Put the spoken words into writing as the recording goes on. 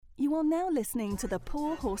You are now listening to the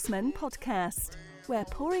Poor Horsemen podcast, where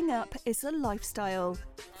pouring up is a lifestyle.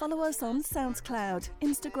 Follow us on SoundCloud,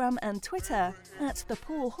 Instagram and Twitter at The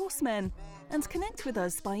Poor Horsemen, and connect with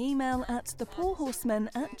us by email at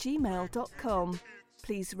thepoorhorsemen@gmail.com.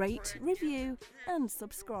 Please rate, review and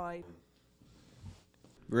subscribe.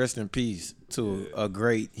 Rest in peace to a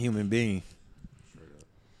great human being.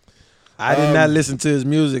 I did not listen to his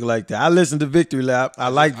music like that. I listened to Victory Lap. I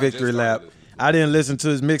like Victory Lap. I didn't listen to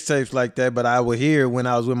his mixtapes like that, but I would hear when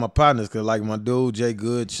I was with my partners, cause like my dude Jay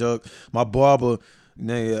Good, Chuck, my barber,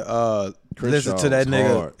 nigga, listen to that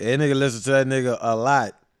nigga. Hard. That nigga listen to that nigga a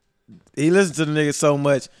lot. He listened to the nigga so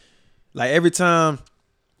much. Like every time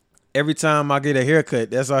I get a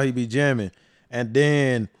haircut, that's all he be jamming. And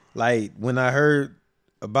then like when I heard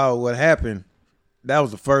about what happened, that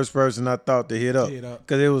was the first person I thought to hit up.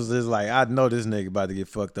 Because it was just like, I know this nigga about to get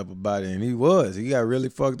fucked up about it. And he was. He got really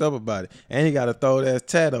fucked up about it. And he got a throat ass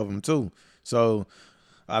tat of him too. So,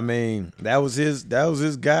 I mean, that was his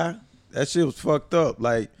guy. That shit was fucked up.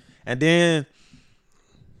 Like, and then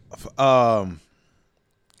I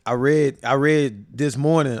read this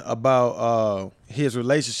morning about his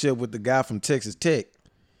relationship with the guy from Texas Tech.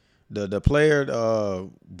 The player,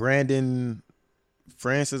 Brandon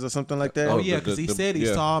Francis or something like that. Oh yeah, because he said he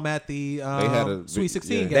saw him at the They had a Sweet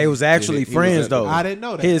 16 game. They was actually friends though. I didn't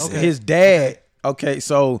know that. His dad. Okay,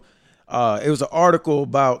 so it was an article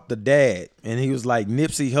about the dad, and he was like,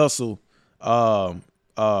 Nipsey Hussle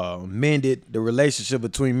mended the relationship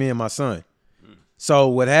between me and my son. So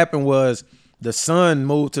what happened was the son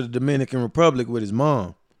moved to the Dominican Republic with his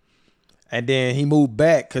mom, and then he moved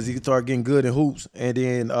back because he started getting good in hoops, and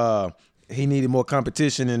then he needed more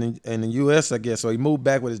competition in the U.S., I guess. So he moved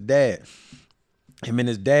back with his dad. Him and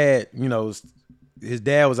his dad, you know, his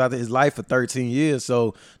dad was out of his life for 13 years,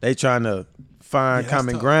 so they trying to find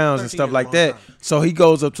common grounds and stuff like that. So he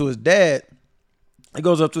goes up to his dad. He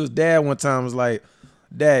goes up to his dad one time and was like,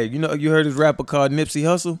 Dad, you know, you heard this rapper called Nipsey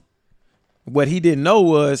Hussle? What he didn't know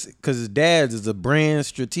was, because his dad is a brand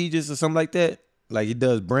strategist or something like that, like he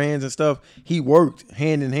does brands and stuff, he worked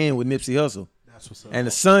hand in hand with Nipsey Hussle. And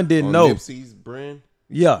the son didn't know. Nipsey's brand?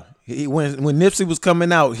 Yeah. When Nipsey was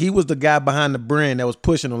coming out, he was the guy behind the brand that was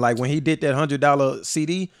pushing him. Like when he did that $100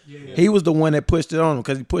 CD, he was the one that pushed it on him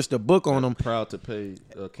because he pushed a book on him. Proud to Pay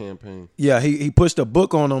campaign. Yeah, he pushed a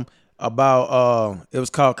book on him about, it was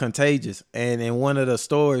called Contagious. And in one of the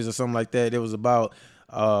stories or something like that, it was about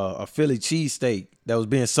a Philly cheesesteak that was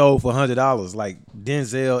being sold for $100. Like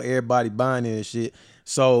Denzel, everybody buying it and shit.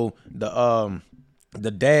 So the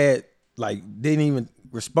dad, like, didn't even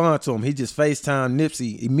respond to him. He just FaceTimed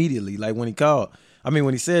Nipsey immediately, like when he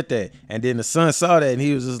said that. And then the son saw that and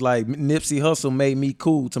he was just like, Nipsey Hussle made me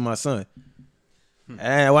cool to my son.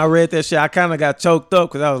 And when I read that shit, I kind of got choked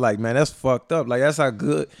up because I was like, man, that's fucked up. Like, that's how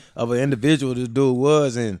good of an individual this dude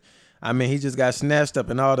was. And, I mean, he just got snatched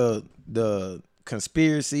up in all the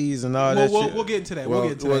conspiracies and all that shit. We'll get into that. We'll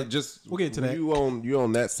get into that. You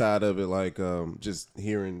on that side of it, like just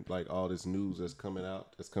hearing like all this news that's coming out,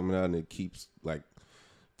 and it keeps like,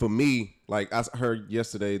 for me, like I heard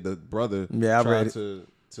yesterday, the brother tried to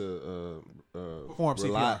perform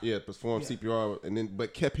CPR. Yeah, perform CPR, and then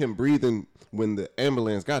but kept him breathing when the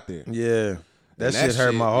ambulance got there. Yeah, that shit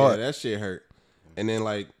hurt my heart. Yeah, that shit hurt. And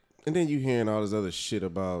then you hearing all this other shit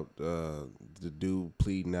about the dude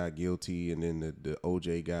pleading not guilty, and then the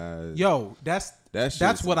OJ guys. Yo, that's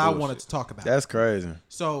what I wanted to talk about. That's crazy.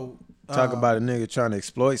 So talk about a nigga trying to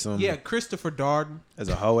exploit something. Yeah, Christopher Darden as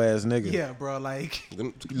a hoe ass nigga. Yeah, bro, like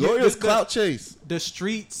them lawyers clout chase. The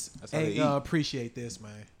streets ain't appreciate this,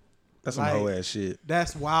 man. That's some hoe ass shit.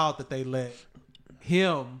 That's wild that they let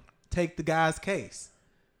him take the guy's case.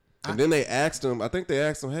 And then they asked him,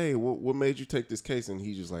 hey, what made you take this case? And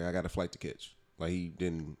he's just like, I got a flight to catch. Like, he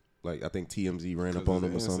didn't, like, I think TMZ ran up on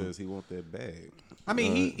him or something. Says he want that bag. I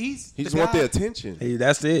mean, he just want the attention. Hey,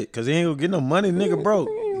 that's it. Because he ain't going to get no money, nigga broke.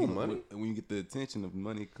 Money. When you get the attention, the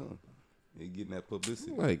money come. You getting that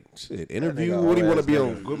publicity. Like, shit, interview. What do you want to be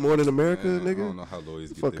on Good Morning America, nigga? I don't know how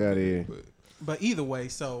lawyers get fuck out of here. But either way,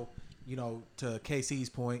 so, you know, to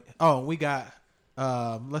KC's point, we got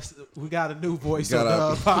a new voice on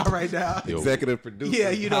the pod right now. Executive producer. Yeah,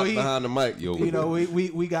 you know, behind the mic.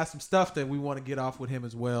 We got some stuff that we want to get off with him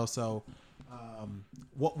as well. So,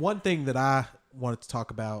 one thing that I wanted to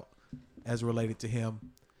talk about as related to him,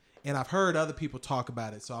 and I've heard other people talk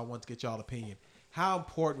about it, so I want to get y'all opinion. How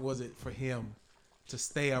important was it for him to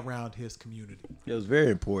stay around his community? It was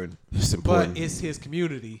very important. It's important. But it's his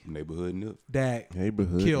community neighborhood that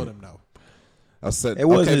killed him, though. It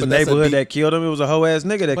wasn't his neighborhood that killed him. It was a hoe ass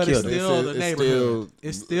nigga that but killed it's him. still the neighborhood.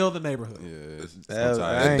 It's still the neighborhood. Yeah,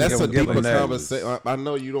 That's a deeper that. conversation. I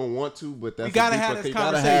know you don't want to, but that's You gotta a have deeper, this you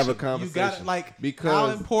gotta conversation. have a conversation. You got because how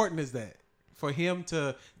important is that for him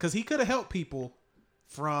to? Because he could have helped people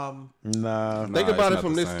from. Nah. think about it it's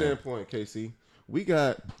from not this the same. standpoint, Casey. We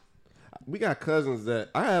got cousins that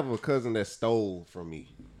I have a cousin that stole from me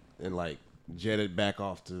and like jetted back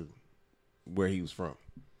off to where he was from.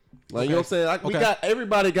 Like, you know what I'm saying? Like, we got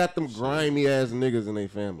everybody got them grimy ass niggas in their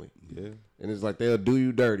family. Yeah. And it's like they'll do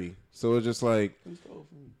you dirty. So it's just like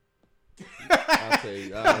I'll tell you.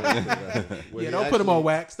 Don't put him on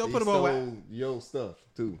wax. Don't put him on wax. Yo stuff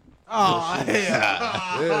too. Oh,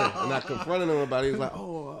 yeah. Yeah. And I confronted him about it. He was like,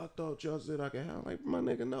 "Oh, I thought y'all said I could have." Like, my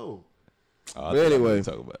nigga, no. Oh, But anyway.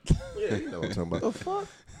 talk about. Yeah, you know what I'm talking about. The fuck?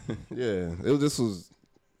 Yeah. This was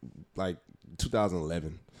like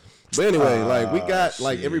 2011. But anyway, like we got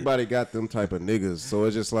like everybody got them type of niggas. So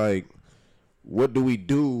it's just like, what do we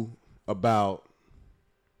do about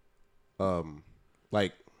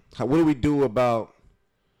like what do we do about,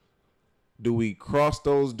 do we cross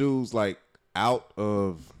those dudes like out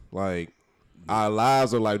of like our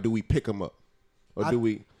lives, or like do we pick them up, or do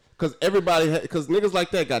we? Because because niggas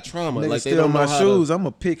like that got trauma. Nigga like they steal don't know my how shoes. To, I'm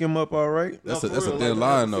gonna pick him up. All right. That's no, a for real, thin like,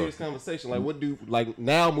 line that's a though. serious conversation. Like, what do like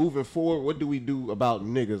now moving forward? What do we do about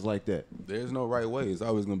niggas like that? There's no right way. It's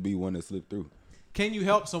always gonna be one that slip through. Can you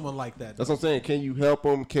help someone like that? That's what I'm saying. Can you help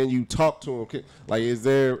them? Can you talk to them? Like, is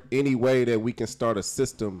there any way that we can start a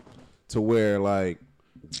system to where like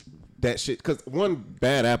that shit? Because one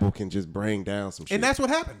bad apple can just bring down some shit. And that's what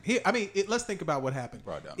happened. Here, I mean, let's think about what happened.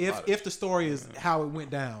 Brought down a lot of If the story is how it went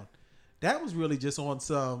down, that was really just on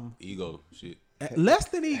some Ego shit. less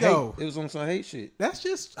than ego. It was on some hate shit. That's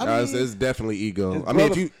just. I Nah, mean, it's definitely ego. His I mean,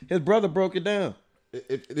 brother- his brother broke it down.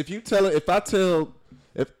 if you tell it,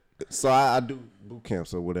 I do boot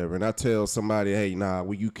camps or whatever, and I tell somebody, hey, nah,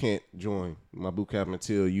 well, you can't join my boot camp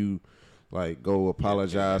until you like go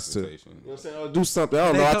apologize to. You know what I'm saying? Or do something. I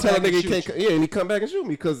don't know. I tell a nigga he can't. Yeah, and he come back and shoot me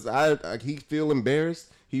because he feel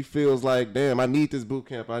embarrassed. He feels like, damn, I need this boot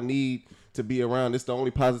camp. I need to be around. It's the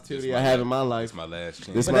only positivity I have in my life. It's my last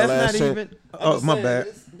chance. This But my that's last not chance. even. I'm Oh, just my saying, bad.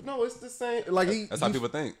 It's the same. Like That's how people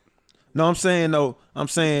think. No, I'm saying though. I'm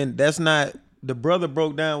saying that's not. The brother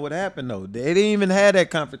broke down what happened though. They didn't even have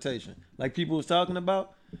that confrontation like people was talking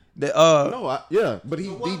about. But he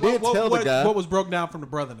did tell the guy. What was broke down from the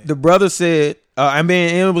brother then? The brother said, I mean,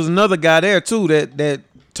 and it was another guy there too that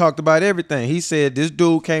talked about everything. He said this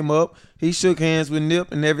dude came up, he shook hands with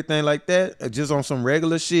Nip and everything like that, just on some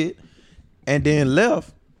regular shit, and then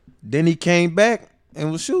left. Then he came back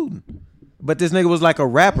and was shooting. But this nigga was like a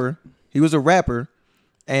rapper. He was a rapper,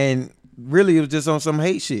 and really it was just on some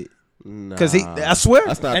hate shit. Because I swear.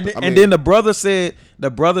 And then the brother said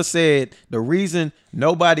the reason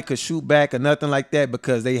nobody could shoot back or nothing like that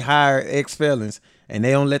because they hire ex-felons and they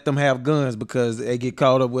don't let them have guns because they get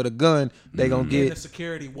caught up with a gun, they gonna get. And the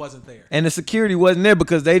security wasn't there. And the security wasn't there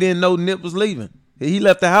because they didn't know Nip was leaving. He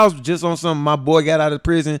left the house just on something. My boy got out of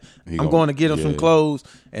prison. I'm going to get him some clothes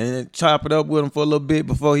and then chop it up with him for a little bit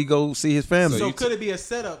before he go see his family. So could it be a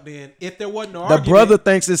setup then? If there wasn't no the argument, brother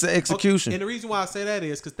thinks it's an execution. Okay, and the reason why I say that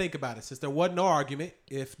is because think about it. Since there wasn't no argument,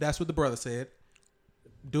 if that's what the brother said,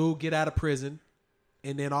 dude get out of prison,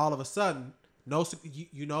 and then all of a sudden,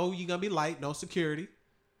 you know you're gonna be light, no security.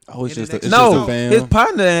 Oh, it's just a his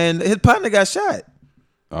partner got shot.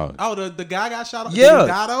 Oh, the guy got shot. Yeah,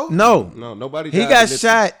 Delgado? no, nobody. He got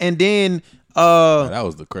shot, and then that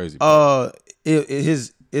was the crazy part.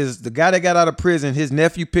 Is the guy that got out of prison? His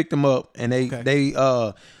nephew picked him up, and Nip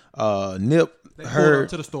heard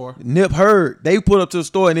to the store. Nip heard they pulled up to the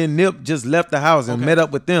store, and then Nip just left the house and met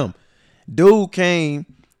up with them. Dude came,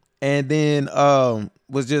 and then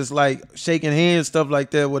was just like shaking hands, stuff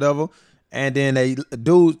like that, whatever. And then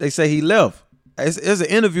they say he left. It's an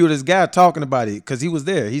interview with this guy talking about it because he was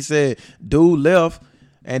there. He said dude left,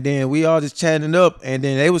 and then we all just chatting up, and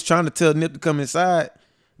then they was trying to tell Nip to come inside,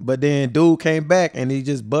 but then dude came back and he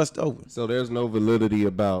just bust over. So there's no validity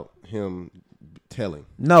about him telling.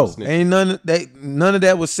 No, ain't none of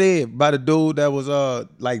that was said by the dude that was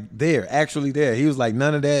actually there. He was like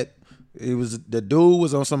none of that. It was the dude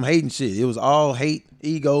was on some hating shit. It was all hate,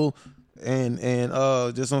 ego, and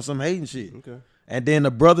just on some hating shit. Okay. And then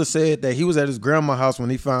the brother said that he was at his grandma's house when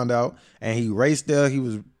he found out, and he raced there. He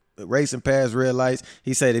was racing past red lights.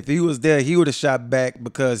 He said if he was there, he would have shot back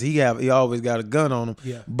because he always got a gun on him.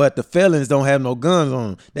 Yeah. But the felons don't have no guns on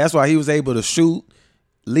them. That's why he was able to shoot,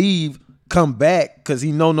 leave, come back because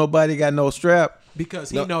he know nobody got no strap, because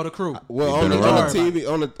he know the crew. Well, on the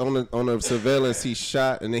TV, on the surveillance, he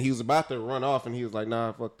shot, and then he was about to run off, and he was like,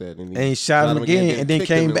 "Nah, fuck that." And he shot him again, and then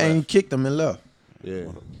came back and kicked him and left. Yeah.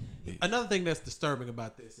 Another thing that's disturbing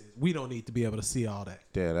about this is we don't need to be able to see all that.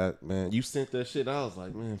 Yeah, that man, you sent that shit. I was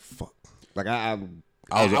like, man, fuck. Like I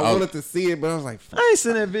wanted to see it, but I was like, fuck. I ain't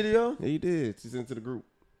seen that video. Yeah, you did. You sent it to the group,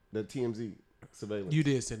 the TMZ surveillance. You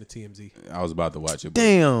did send the TMZ. I was about to watch it.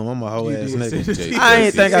 Damn, I'm a whole ass nigga. I I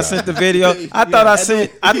ain't think I sent the video. I thought I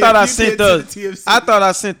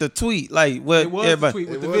sent the tweet. Like what? It was the tweet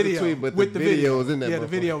with the video. But the video was in there. Yeah, the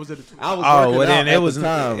video was in the tweet. I was working out it was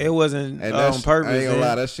time. It wasn't on purpose. I ain't gonna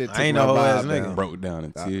lie, that shit took I ain't my no whole ass vibe nigga. down. Broke down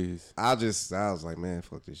in tears. I was like, man,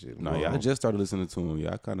 fuck this shit. No, yeah, I just started listening to him.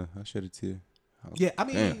 Yeah, I shed a tear. Yeah, I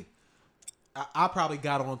mean, I probably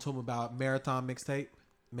got on to him about Marathon mixtape,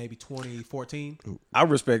 maybe 2014. I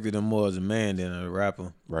respected him more as a man than a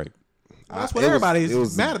rapper. Right. That's what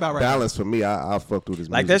everybody's mad about right now. Balance for me. I fucked with his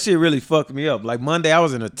Like music. that shit really fucked me up. Like Monday, I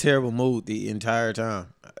was in a terrible mood the entire time.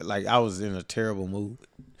 Like I was in a terrible mood.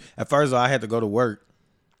 At first, I had to go to work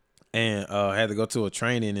and had to go to a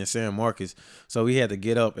training in San Marcos. So we had to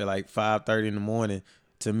get up at like 5:30 in the morning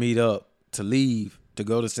to meet up, to leave, to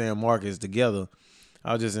go to San Marcos together.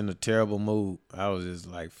 I was just in a terrible mood. I was just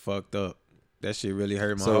like fucked up. That shit really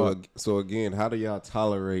hurt my heart. So again, how do y'all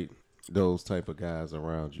tolerate those type of guys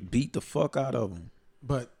around you? Beat the fuck out of them.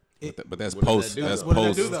 But that's post. That's what did that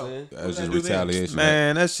post. do, though? That's just retaliation.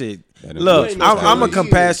 Man, that shit. That Look, ain't I'm a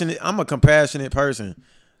compassionate person.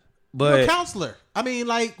 But you're a counselor. I mean,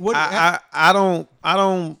 like what? I don't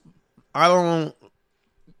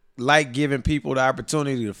like giving people the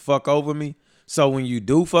opportunity to fuck over me. So when you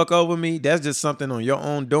do fuck over me, that's just something on your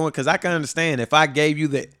own doing. Because I can understand if I gave you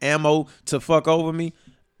the ammo to fuck over me,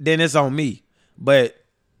 then it's on me. But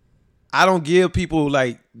I don't give people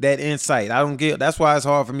like that insight. That's why it's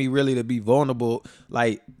hard for me really to be vulnerable.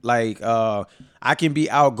 Like I can be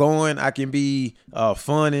outgoing, I can be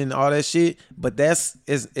fun and all that shit. But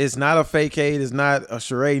it's not a facade, it's not a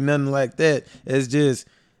charade, nothing like that. It's just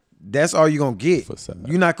that's all you're gonna get.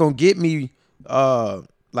 You're not gonna get me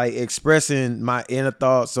like expressing my inner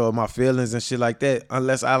thoughts or my feelings and shit like that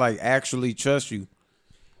unless I like actually trust you.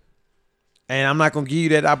 And I'm not gonna give you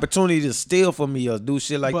that opportunity to steal from me or do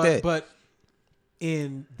shit like that. But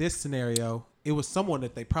in this scenario, it was someone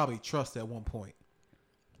that they probably trust at one point.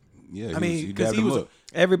 Yeah, I mean, because he was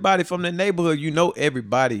everybody from the neighborhood, you know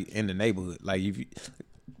everybody in the neighborhood. Like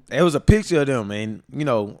there was a picture of them, and you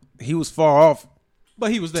know he was far off,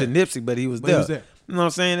 but he was there to Nipsey, but he was there. You know what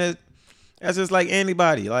I'm saying? That's just like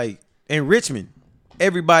anybody. Like in Richmond,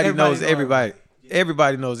 everybody knows everybody.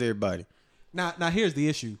 Everybody knows everybody. Now here's the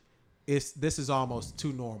issue. This is almost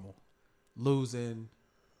too normal. Losing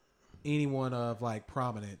anyone of like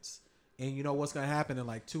prominence. And you know what's gonna happen in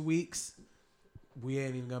like 2 weeks? We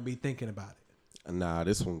ain't even gonna be thinking about it. Nah,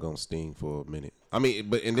 this one gonna sting for a minute. I mean,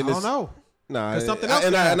 but and then I don't know. Nah, there's something else.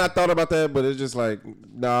 And I thought about that, but it's just like,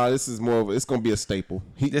 nah, this is more of it's gonna be a staple.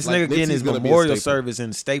 This nigga getting his memorial service in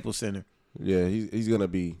the Staples Center. Yeah, he's gonna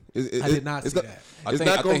be. I did not see that. It's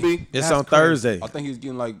not gonna be. It's on Thursday. I think he's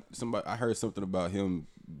getting like somebody. I heard something about him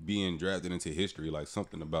being drafted into history, like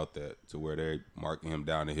something about that, to where they're marking him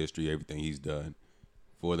down in history, everything he's done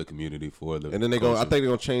for the community, for the. And then I think they're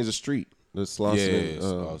gonna change the street. The Slauson,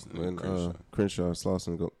 Slauson and Crenshaw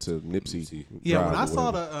Slauson go to Nipsey. Yeah, when I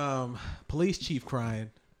saw the police chief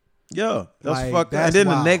crying. Yeah, that's like, fucked up. And then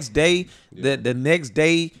the next day, the next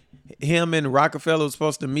day, him and Rockefeller was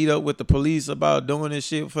supposed to meet up with the police about doing this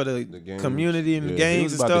shit for the community and the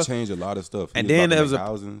gangs and stuff. He was about to change a lot of stuff. And then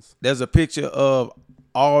there's a picture of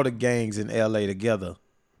all the gangs in LA together,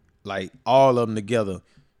 like all of them together,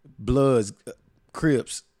 Bloods,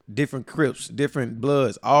 Crips, different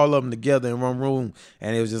Bloods, all of them together in one room,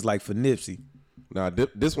 and it was just like for Nipsey. Nah,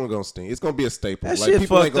 this one gonna sting. It's gonna be a staple. That like shit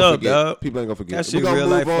people ain't fucked gonna up, forget. dog. People ain't gonna forget. That shit We're gonna real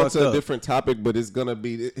move life on to a up. different topic, but it's gonna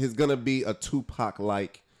be a Tupac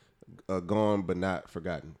like gone but not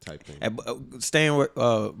forgotten type thing. And, staying with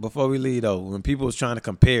before we leave though, when people was trying to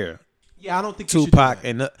compare. Yeah, I don't think Tupac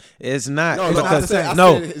and it's not. No, because, I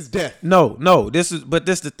said his death. No. This is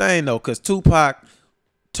the thing though, because Tupac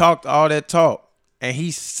talked all that talk, and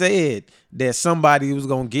he said that somebody was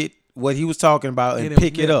gonna get what he was talking about and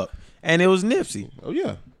pick it up, and it was Nipsey. Oh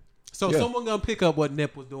yeah. So someone gonna pick up what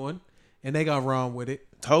Nip was doing, and they gonna run with it.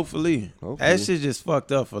 Hopefully. That shit just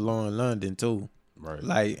fucked up for Lauren London too. Right.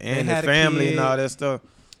 Like and the family and all that stuff.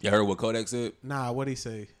 You heard what Kodak said? Nah, what'd he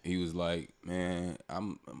say? He was like, "Man,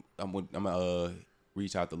 I'm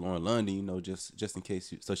reach out to Lauren London, you know, just in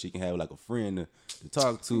case, so she can have like a friend to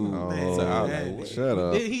talk to. Man, So I was man. like, what? Shut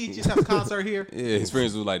up. Did he just have a concert here? Yeah, his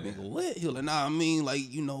friends was like, nigga, what? He was like, nah, I mean, like,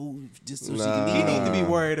 you know, just so she Nah. can He eat. need to be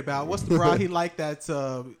worried about what's the broad he like that's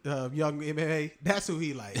young MMA. That's who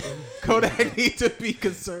he like. Kodak need to be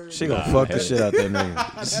concerned. She gonna fuck the shit out that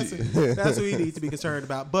nigga. That's who he needs to be concerned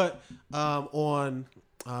about. But on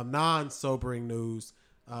non-sobering news,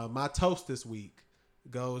 my toast this week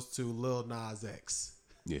goes to Lil Nas X.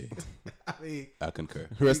 Yeah, I mean, I concur.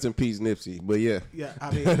 Rest in peace, Nipsey. But yeah. yeah,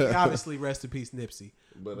 I mean, obviously, rest in peace, Nipsey.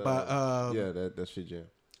 But yeah, that shit jam.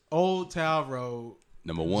 Old Town Road.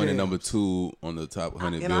 Number 1 and Jams. number 2 on the top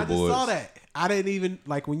 100 And I billboards. just saw that. I didn't even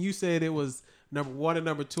like when you said it was number 1 and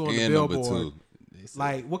number 2 on the And number billboard. 2. They said-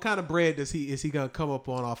 Like, what kind of bread is he gonna come up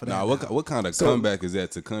on off of that? Nah, now? what kind of comeback is that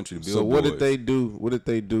to country billboards? So what did they do? What did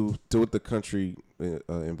they do to what the country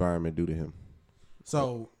environment do to him?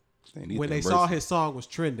 So They need when to they embrace saw it. his song was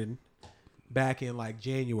trending back in like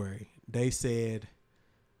January, they said,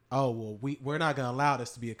 "Oh well, we're not gonna allow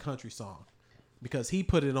this to be a country song because he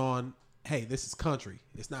put it on. Hey, this is country.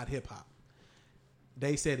 It's not hip hop."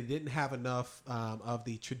 They said it didn't have enough of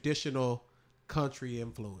the traditional country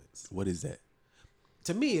influence. What is that?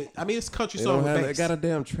 To me, I mean, it's country They song don't with have. bass. They got a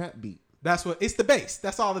damn trap beat. That's what it's the bass.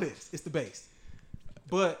 That's all it is. It's the bass.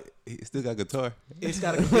 But He still got guitar. it's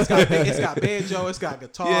got banjo, it's got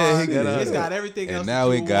guitar, Yeah, he got all it's that. got everything else. And that now you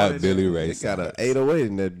we would got want. Billy Ray. They got a Cyrus. 808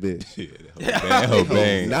 in that bitch. Yeah, that whole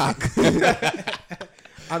bang. Knock.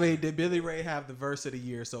 I mean, did Billy Ray have the verse of the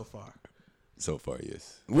year so far? So far,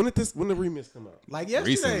 yes. When the remix come out? Like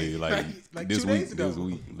yesterday, Recently, like like this 2 week. days ago. This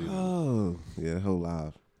week. Oh, yeah, whole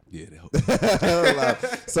live. Yeah, that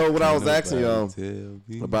whole So what I was asking y'all Tell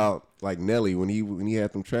me. about, like Nelly, when he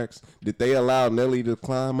had them tracks, did they allow Nelly to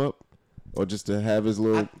climb up, or just to have his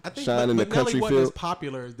little I think, shine in the but Nelly country wasn't as field?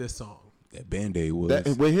 popular as this song. That Band-Aid was.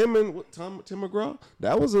 That, with him and Tim McGraw,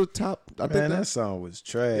 that was a top. I think Man, that that song was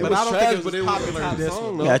trash. But was I don't trash, think it but was it was popular a as top this song,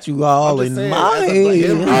 one. though. Got you all I'm in just saying, my as a-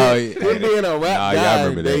 him, head. him being a rap Nah, yeah, I guy,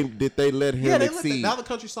 remember that. did they let him Yeah, they let exceed? that was a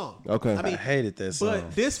country song. Okay. I I mean, hated that song.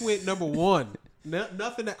 but this went number 1.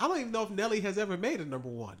 Nothing. I don't even know if Nelly has ever made a number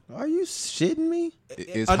 1. Are you shitting me?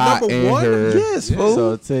 It's a hot number in one? her. Yes, fool.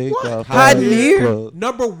 So take What? off Hot in your here? clothes.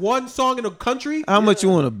 Number 1 song in the country. How much you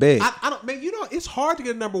want to bet? I don't. Man, you know, it's hard to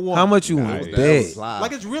get a number 1. How much you want Nah, to that bet?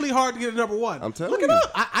 Like it's really hard to get a number 1. I'm telling Look you. it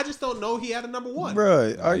up. I just don't know he had a number 1.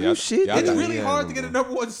 Bruh, are y'all- you shitting y'all It's got- me? really yeah, hard to number get a one.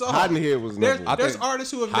 number 1 song. Hot in Here was There's, number one. there's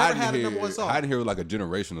artists who have never had a number 1 song. Hide in Here was like a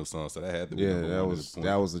generational song, so that had to be Yeah, number that one was at this point.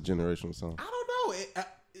 that was a generational song. I don't know.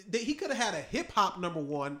 He could have had a hip hop number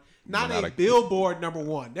 1, not Not a a- Billboard number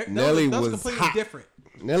 1. Nelly Those was completely hot. different.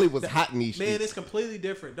 Nelly was hot in these Man, streets. it's completely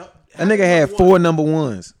different. That nigga had 4 number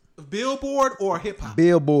 1s. Billboard or hip hop.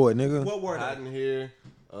 Billboard, nigga. What were Hot they? in Here.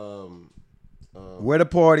 Where the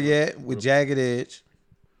party at with Jagged Edge.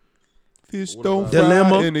 Fish What don't about- fry in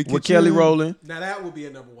Dilemma the with kitchen. Kelly Rowland. Now that would be a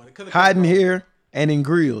number 1. It could've Hot in come- Here and in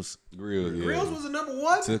Grills. Grills, yeah. Grills was a number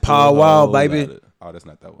 1. Took Paw a Wow, whole baby. lot of- Oh, that's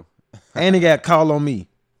not that one. And he got Call on Me.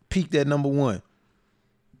 Peaked at number 1.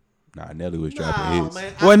 Nah, Nelly was dropping No, hits.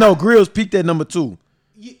 man. Well, no, Grills peaked at number 2.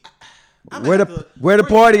 Where the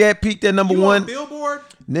party at peaked at number you 1. on Billboard?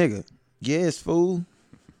 Nigga. Yes, fool.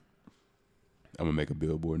 I'm gonna make a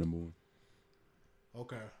Billboard number 1.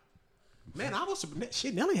 Okay. Man, I was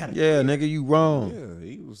shit. Nelly had a. Yeah, nigga, you wrong. Yeah,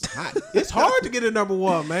 he was hot. It's hard to get a number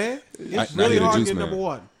 1, man. It's Not really even hard to Juice get Man. number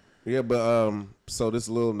 1. Yeah, but so this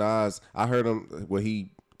Lil Nas, I heard him where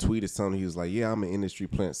he tweeted something. He was like, "Yeah, I'm an industry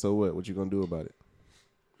plant. So what? What you gonna do about it?"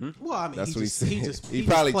 Well, I mean, That's he what he just, said. he just He just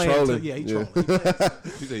probably playing trolling. To, yeah, he Yeah. trolling. He playing.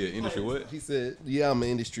 You say your industry what? He said, "Yeah, I'm an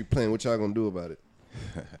industry plant. What y'all gonna do about it?"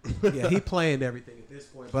 Yeah, he planned everything at this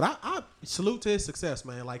point. But I salute to his success,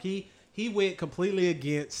 man. Like he went completely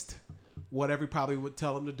against what everybody probably would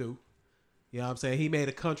tell him to do. You know what I'm saying? He made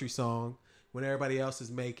a country song when everybody else is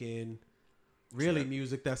making really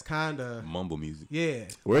music that's kind of Mumble music. yeah.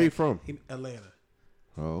 Where you from? Atlanta.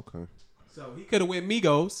 Oh, okay. So he could have went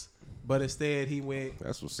Migos, but instead he went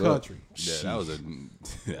That's what's country. Yeah,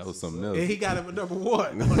 that was something else. And he got him a number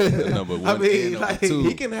 1. Number 1. I mean, and number like, 2.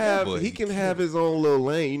 He can have But he can have his own little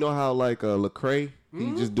lane. You know how like Lecrae,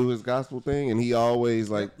 he just do his gospel thing, and he always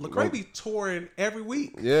like Lecrae be touring every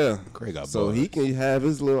week. yeah. Lecrae got So bars. he can have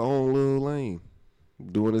his little own little lane,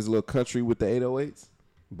 doing his little country with the 808s.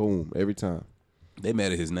 Boom, every time. They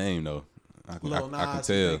mad at his name though. I Lil can Nas,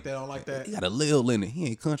 tell. you think they don't like that? He got a Lil in it. He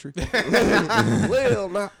ain't country. Well,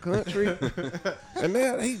 not country. And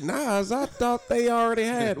then Nas, I thought they already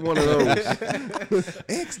had one of those.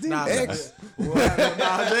 X did Nah, X. Well,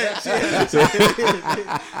 Nas X,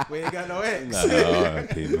 yeah. We ain't got no X. Nah,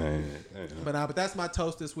 R.I.P. man. But that's my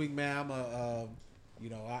toast this week, man. You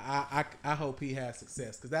know, I hope he has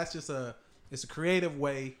success because that's just it's a creative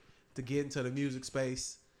way to get into the music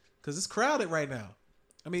space because it's crowded right now.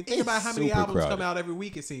 I mean, think about how many super albums come crowded. out every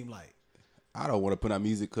week. It seemed like I don't want to put out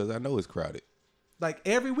music because I know it's crowded.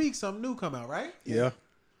 every week something new come out, right? Yeah.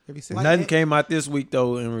 Every single Like, Nothing came out this week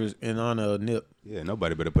though in honor of Nip. yeah,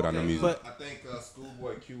 nobody better put out no music. But I think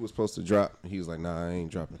Schoolboy Q was supposed to drop. He was like, nah, I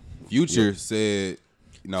ain't dropping. Future said,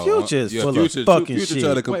 no, Future is full of fucking Future shit. tried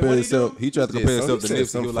to Wait, compare what'd he himself. do? He tried to compare Yeah, so himself to he said Nipsey.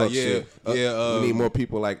 some He was like, fuck yeah, shit. yeah. We need more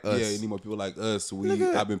people like us. Yeah, you need more people like us.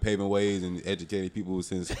 Nigga. I've been paving ways and educating people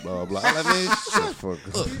since blah blah. I'm like, man, shut Fuck.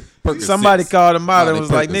 Percocets. Somebody called him out Nah, and they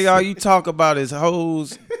was like, Percocets. "Nigga, all you talk about is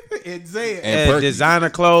hoes and Zay, And and Perky. designer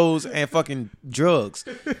clothes and fucking drugs.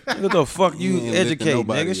 What the fuck you ain't lifting educate,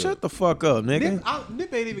 nobody nigga? up. Shut the fuck up, nigga.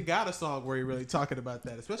 Nip ain't even got a song where he really talking about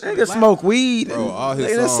that, especially Nigga the last- smoke weed. Bro, and- all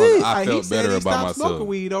his and that's songs, it. I Like, he felt said better he about stopped myself. smoking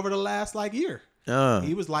weed over the last year. Uh,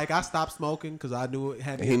 He was like, I stopped smoking because I knew it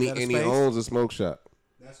had me And in a better he space. owns a smoke shop.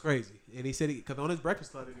 That's crazy. And he said, because on his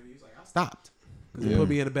Breakfast Club interview, he's like, I stopped because he put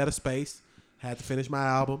me in a better space. Had to finish my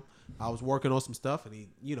album. I was working on some stuff, and he,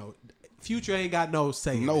 you know, Future ain't got no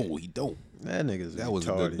say. in No, it. he don't. that nigga's That was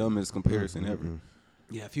the retarded. dumbest comparison ever.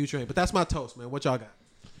 Yeah, Future ain't. But that's my toast, man. What y'all got?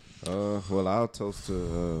 Well, I'll toast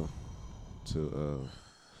to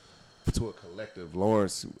a collective.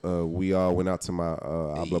 Lawrence, we all went out to my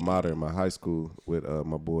alma mater in my high school with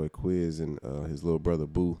my boy Quiz and his little brother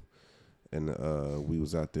Boo, and we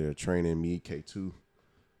was out there training. Me, K2,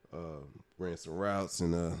 ran some routes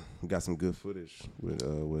and got some good footage with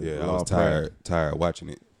Yeah, I Law was Pratt. tired watching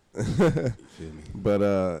it. You feel me?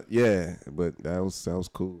 But yeah, but that was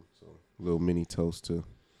cool. So a little mini toast to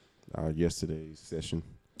our yesterday's session.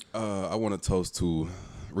 I want to toast to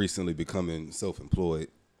recently becoming self-employed.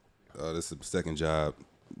 This is the second job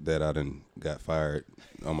that I done got fired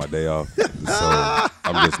on my day off. So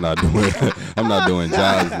I'm just not doing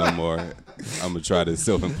jobs no more. I'm gonna try this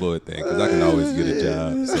self-employed thing because I can always get a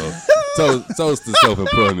job. So toast to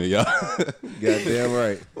self-employment, y'all. Goddamn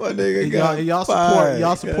right. What nigga got Y'all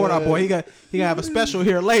support our boy. He gonna have a special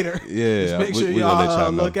here later. Yeah, Just make we sure gonna y'all, let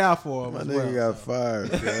y'all know. look out for him. My as nigga well. got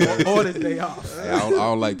fired. on his day off. I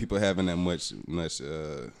don't like people having that much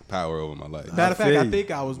power over my life. Matter of fact, feel I you.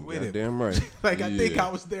 think I was with him. Goddamn right. Like I think Yeah.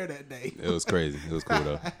 I was there that day. It was crazy. It was cool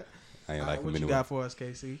though. I ain't All like right, him what you anyway. got for us,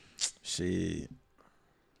 KC? Shit.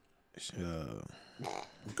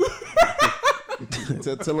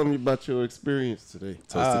 Tell them about your experience today.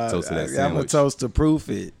 Toast to that I'm a sandwich. toast to proof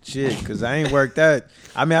it. Shit, because I ain't worked that.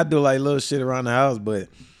 I mean, I do like little shit around the house, but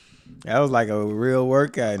that was like a real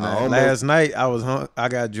workout. Now, almost- last night, I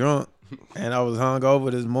got drunk, and I was hung over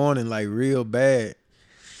this morning like real bad.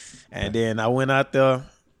 And then I went out there.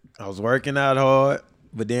 I was working out hard,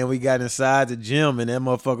 but then we got inside the gym, and that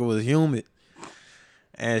motherfucker was humid.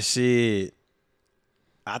 And shit,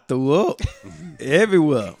 I threw up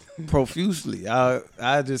everywhere, profusely. I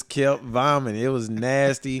just kept vomiting. It was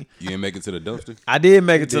nasty. You didn't make it to the dumpster? I did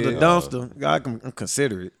make it to the did. dumpster. I'm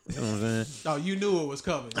considerate. You know what I'm saying? Oh, you knew it was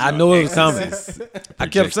coming. I knew it was coming. I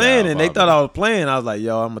kept saying it. And they thought I was playing. I was like,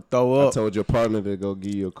 yo, I'm going to throw I up. told your partner to go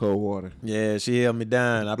give you a cold water. Yeah, she held me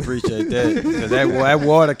down. I appreciate that. Because that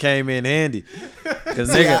water came in handy.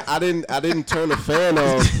 Because, See, nigga, I didn't turn the fan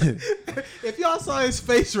on. If y'all saw his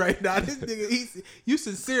face right now, this nigga, you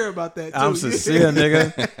sincere about that too. I'm sincere,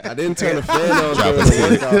 nigga. I didn't turn the fan on during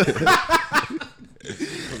the workout.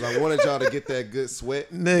 Because I wanted y'all to get that good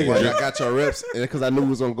sweat. Nigga. While y'all got your reps. And because I knew we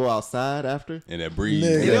was going to go outside after. And that breeze.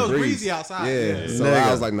 Nigga. And it was breeze. breezy outside. Yeah. So Nigga.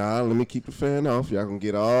 I was like, nah, let me keep the fan off. Y'all going to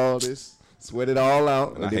get all this. Sweat it all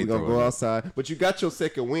out. And I then hate we're going to throwing go up. outside. But you got your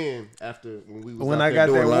second win after when we was When out I there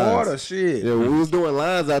got that doing lines. water, shit. Yeah, when we was doing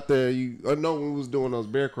lines out there, when we was doing those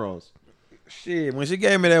bear crawls. Shit, when she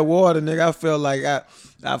gave me that water, nigga, I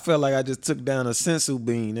felt like I just took down a sensu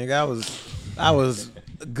bean, nigga. I was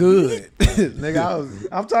good, nigga.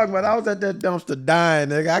 I'm talking about I was at that dumpster dying,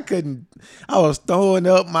 nigga. I was throwing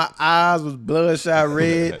up. My eyes was bloodshot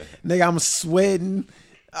red, nigga. I'm sweating.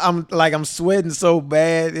 I'm sweating so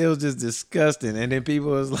bad. It was just disgusting. And then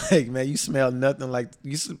people was like, man, you smell nothing like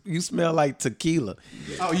you smell like tequila.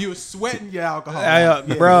 Oh, you was sweating your alcohol.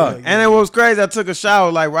 Bro. And it was crazy. I took a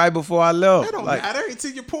shower like right before I left. That don't Like, matter. It's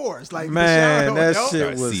in your pores. Like man, the shower that don't shit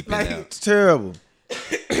help. was seeping like- out. terrible.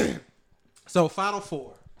 So Final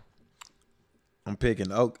Four. I'm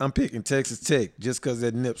picking Texas Tech just because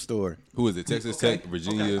of that Nip story. Who is it? Texas Tech,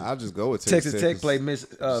 Virginia, I'll just go with Texas Tech played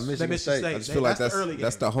Michigan Michigan State. I just feel like That's the early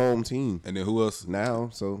that's game. the home team and then who else? now.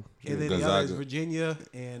 So And then the other is Gonzaga. Virginia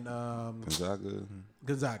and Gonzaga.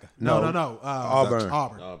 Gonzaga. No. No. Auburn.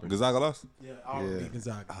 Auburn. Gonzaga lost. Yeah, Auburn beat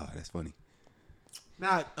Gonzaga. Oh, that's funny.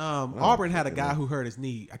 Now, Auburn had a guy who hurt his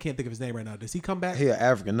knee. I can't think of his name right now. Does he come back? He an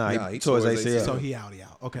African. He tore his ACL. So he out.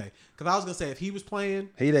 Okay. Because I was gonna say if he was playing,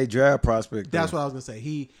 he they draft prospect. That's what I was gonna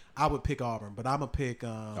say. I would pick Auburn, but I'm gonna pick. He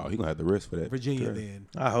gonna have the risk for that. Virginia then.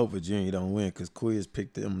 I hope Virginia don't win because Quiz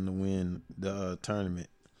picked them to win the tournament,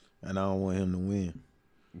 and I don't want him to win.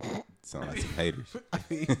 Sound like some haters.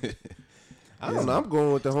 I don't know. I'm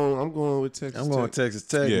going with I'm going with Texas. I'm going with Texas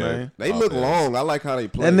Tech, man. They look long. I like how they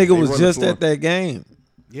play. That nigga was just at that game.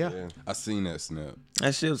 Yeah. I seen that snap.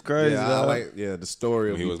 That shit was crazy. Yeah, I like. Yeah, the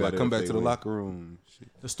story. He was like, "Come back to the locker room."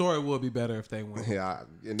 The story would be better if they win. Yeah,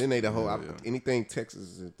 and then they anything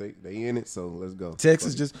Texas, they in it. So let's go.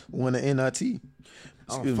 Texas just won the NIT.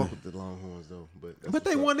 I don't fuck with the Longhorns though, but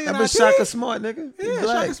they won the NIT. That was Shaka Smart, nigga. Yeah,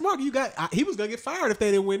 Shaka Smart. He was gonna get fired if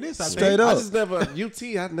they didn't win this. I Straight up. I just never UT.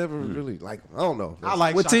 I never really like. I don't know. I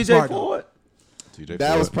like with Shaka TJ Smart, Ford.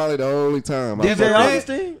 That was probably the only time. DJ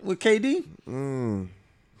Augustine with KD.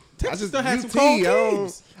 Texas still had some cold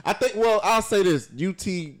games. I think. Well, I'll say this: UT.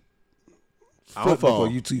 I don't fuck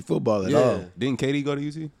with UT football at all. Didn't KD go to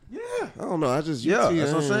UT? Yeah. I don't know. I just Yeah, UT.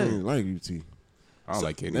 that's what I'm saying. I don't like UT. I don't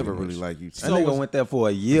like KD. Never really like UT. That nigga went there for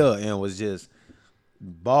a year and was just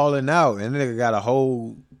balling out. And nigga got a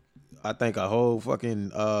whole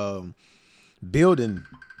fucking building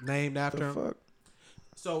named after him. Fuck.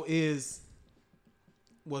 So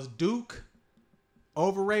was Duke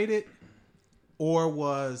overrated or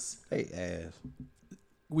was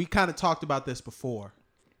we kind of talked about this before.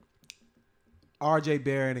 RJ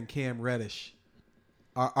Barrett and Cam Reddish.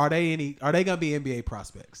 Are they gonna be NBA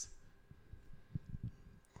prospects?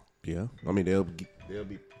 Yeah, I mean they'll be.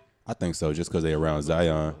 I think so, just because they're around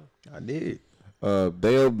Zion. I did.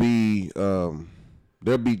 They'll be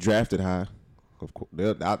drafted high. Of course,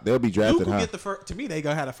 they'll be drafted Duke will high. get the first. To me, they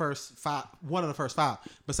gonna have the first five. One of the first five.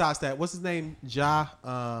 Besides that, what's his name? Ja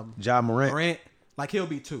Morant. Like he'll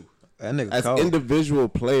be 2. That nigga as cold. individual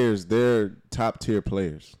players, they're top tier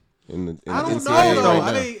players. I don't know though.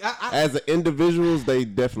 I mean, as individuals, they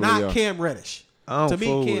definitely not are. Cam Reddish. To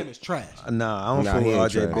me, Cam is trash. Nah, I don't fool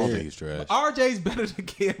with RJ Barrett. I don't think he's trash. RJ's better than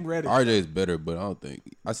Cam Reddish. RJ's better, but I don't think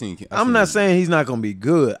I'm not saying he's not gonna be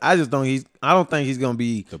good. I just don't. I don't think he's gonna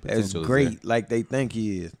be The as potential is great there. like they think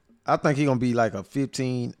he is. I think he's gonna be like a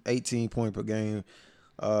 15, 18 point per game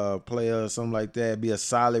player or something like that. Be a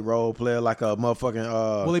solid role player like a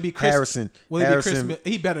motherfucking Will he be Chris, Harrison. Will he Harrison. be Chris?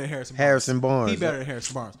 He better than Harrison. Harrison Barnes. He better than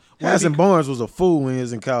Harrison Barnes. Harrison Barnes was a fool when he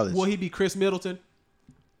was in college. Will he be Chris Middleton?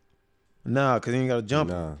 Nah, because he ain't got a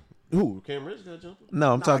jumper. Nah. Who? Cam Reddish got a jumper?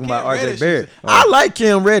 No, I'm talking Cam about RJ Reddish Barrett. is- I like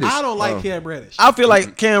Cam Reddish. I don't like Cam Reddish. I feel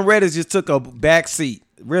like Cam Reddish just took a back seat.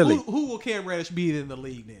 Really. Who will Cam Reddish be in the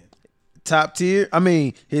league then? Top tier. I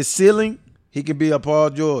mean, his ceiling, he could be a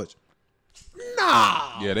Paul George.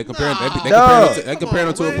 Nah. Yeah, they compare him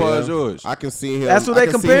to a Paul George. I can see him. That's what they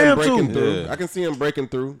compare him to. breaking through. Yeah. I can see him breaking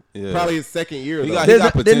through. Yeah. Probably his second year. He though.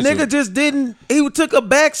 got The potential. nigga just didn't. He took a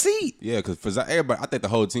back seat. Yeah, because for everybody, I think the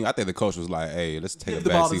whole team, I think the coach was like, "Hey, let's take Give a the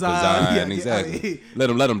ball back to seat for Zion." Zion." Yeah, yeah, Exactly. I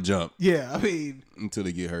mean- let him jump Yeah, I mean, until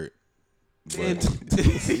they get hurt. and-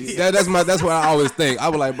 That's what I always think. I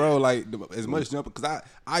was like, bro, like as much jump because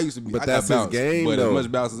I used to be. But I that's got his bounce, game, but though. as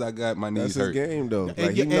much bounce as I got, my knees That's his hurt. game, though. Like,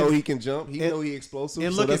 And- he know and- he can jump. He know he explosive.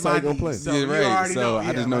 and So look that's at how he my gonna play. knees. So Yeah, you right. already So know, I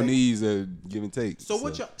yeah, just know like- knees are give and take.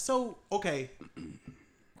 So okay.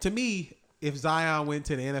 To me, if Zion went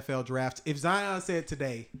to the NFL draft, if Zion said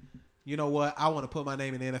today, you know what, I want to put my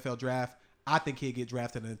name in the NFL draft, I think he'd get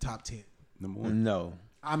drafted in the top 10. Number one. No.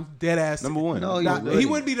 I'm dead ass. Number one. No, Not- wouldn't. he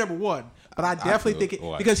wouldn't be number one, but I definitely think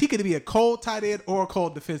it because he could be a cold tight end or a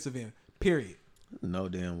cold defensive end. Period. No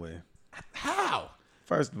damn way. How?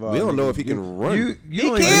 First of all, We don't know nigga, if he can run. You He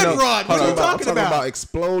don't even can know- run. What are you talking I'm talking about?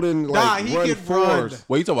 exploding Nah, like he run can run. fours.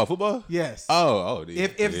 Wait, you talking about football? Yes. Oh,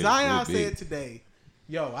 If Zion said today,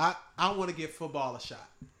 yo, I want to give football a shot,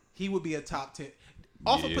 he would be a top 10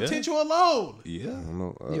 off of Yeah. potential alone. yeah, I don't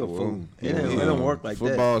know. You a well, fool. yeah, It don't work like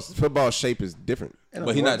that. Football shape is different.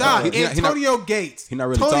 but he not. Nah, he not- Antonio Gates, he not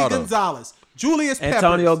really Tony tall, though. Gonzalez, Julius Peppers.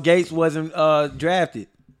 Antonio Gates wasn't drafted.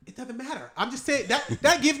 It doesn't matter. I'm just saying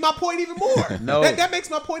that gives my point even more. No. that makes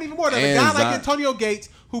my point even more. That a And guy like Zion- Antonio Gates,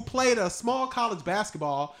 who played a small college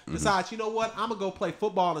basketball, decides, you know what, I'm gonna go play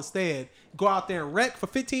football instead. Go out there and wreck for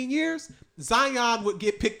 15 years. Zion would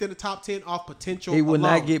get picked in the top 10 off potential. He would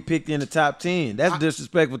alone. not get picked in the top 10. That's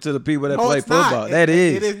disrespectful to the people that No, play it's not. football. That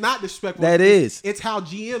is. It is not disrespectful. That is. It's how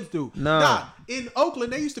GMs do. No. Nah, in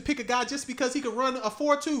Oakland, they used to pick a guy just because he could run a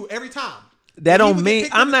 4.2 every time. That don't mean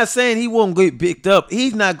I'm not saying he won't get picked up.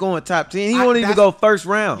 He's not going top 10. He won't even go first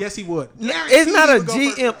round. Yes, he would. It's not a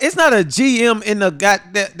GM. It's not a GM in the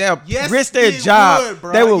that Yes, risk their job. would,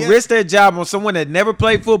 bro. They will Yes. risk their job on someone that never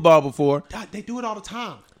played football before. God, they do it all the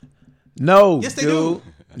time. No, Yes, they dude. do.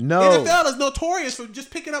 No. NFL is notorious for just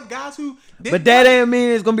picking up guys who. But that ain't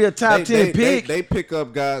mean it's gonna be a top 10 pick. They pick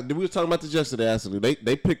up guys. We were talking about this yesterday. Actually,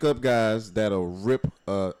 they pick up guys that'll rip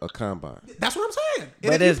a combine. That's what I'm saying.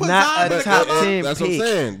 But if you it's put not Zion a in the top combine, 10 That's pick. what I'm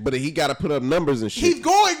saying. But he got to put up numbers and shit. He's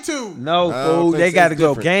going to. No, I don't fool. think They so. got to It's go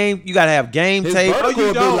different. game. You got to have game His tape. vertical you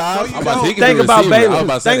will be don't. live. No, you I'm about to don't. he can Think be about receiver. I was Baylor.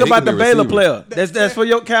 about to say Think he about can the be Baylor receiver. player. That's for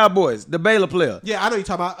your Cowboys. The Baylor player. Yeah, I know you're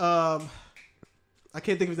talking about. I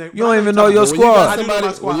can't think of his name. You don't even know talking your about. squad. I do know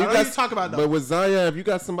my squad. when I know you talk about But though. with Zion, if you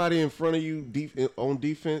got somebody in front of you on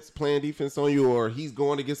defense, playing defense on you, or he's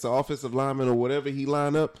going against the offensive lineman or whatever he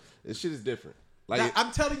line up, this shit is different. Like Now,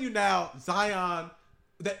 I'm telling you now, Zion.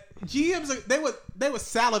 That GMs they would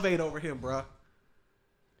salivate over him, bro.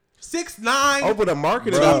 6'9". over the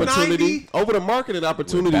marketing Bro.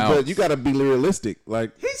 opportunity, but you got to be realistic.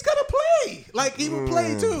 Like He's gonna play. Like he will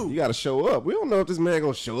play you too. got to show up. We don't know if this man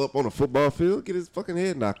gonna show up on a football field, get his fucking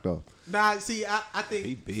head knocked off. Nah, see, I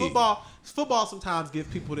think big. football sometimes gives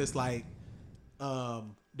people this like,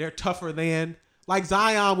 they're tougher than. Like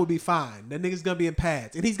Zion would be fine. That nigga's gonna be in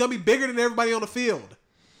pads, and he's gonna be bigger than everybody on the field.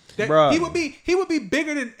 Bruh. He would be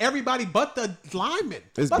bigger than everybody but the linemen.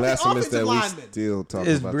 It's but blasphemous the that offensive we linemen. still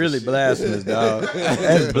talking It's about really this shit. blasphemous, dog.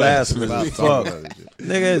 That's blasphemous as Stop fuck. talking about this shit.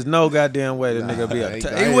 Nigga, there's no goddamn way that nigga be I a. ain't He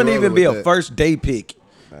rolling wouldn't even be a with that. first day pick,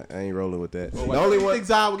 I ain't rolling with that. The The only I one. think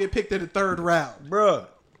Zion will get picked in the third round. bruh.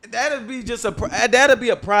 That'd be just that'd be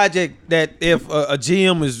a project that if a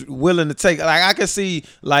GM is willing to take. Like I can see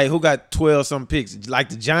like who got 12 some picks. Like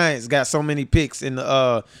the Giants got so many picks in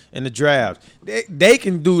the draft. They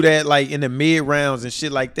can do that like in the mid rounds and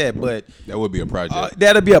shit like that. But That would be a project.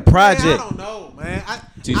 that'll be a Man, project. I don't know, man. I've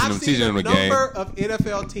seen teaching them a the game. number of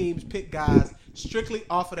NFL teams pick guys strictly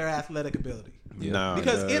off of their athletic ability. Nah,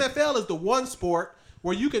 Because dog. NFL is the one sport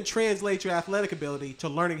where you can translate your athletic ability to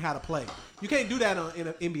learning how to play. You can't do that in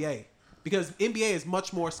an NBA because NBA is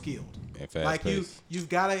much more skilled. And fast Like paced. you've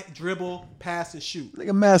got to dribble, pass, and shoot.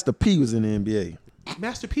 Nigga, Master P was in the NBA.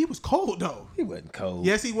 Master P was cold though. He wasn't cold.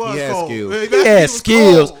 Yes, he was He had cold. skills. Master He P had was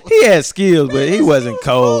skills. cold. He had skills, but he Man, wasn't he was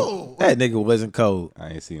cold. cold. That nigga wasn't cold. I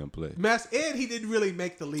ain't see him play. And he didn't really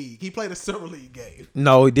make the league. He played a summer league game.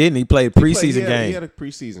 No, he didn't. He played preseason game. He had a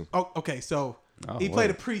preseason. Oh, okay. So Oh, he played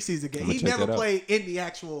a wow. preseason game. I'ma He check never that out. played in the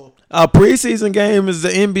actual. A preseason game is the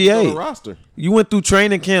On the NBA. roster. You went through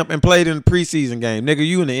training camp and played in the preseason game, nigga.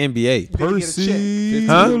 You in the NBA, Then he get a check.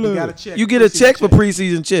 huh? You got a check. You get a check for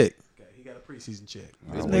preseason check. Okay, he got a preseason check.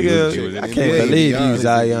 Nigga, I can't NBA, believe you, Giannis,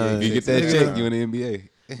 Zion. You get that Nigga, check, you in the NBA.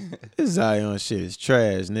 This Zion shit is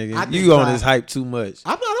trash, nigga. I think You on Zion- this hype too much.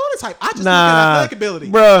 I'm not on this hype. I just Nah, look at athletic ability,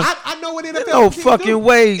 bruh. I know what NFL no teams fucking do.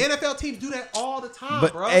 way. NFL teams do that all the time,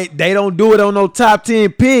 But bro. hey, they don't do it on no top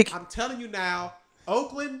 10 pick. I'm telling you now,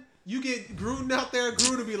 Oakland, you get Gruden out there.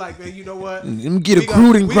 Gruden be like, man, you know what? Let me get a We gonna-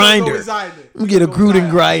 Gruden we gonna go grinder. with Zion. Let me get a We gonna go with Gruden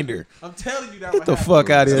Zion. grinder. I'm telling you that. Get the fuck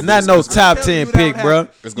out of here. Not no top 10 pick, bro.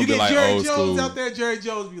 It's gonna You be get like Jerry old Jones school. out there. Jerry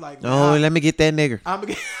Jones be like, No, let me get that nigga. I'm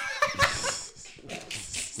gonna get.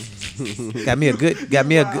 Got me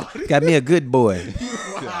a good boy.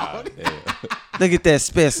 Wow. Look at that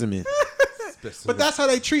specimen. But that's how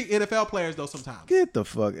they treat NFL players, though. Sometimes, Get the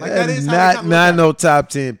fuck. Like, that That's is how they not kinda look at no top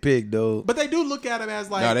 10 pick, though. but they do look at him as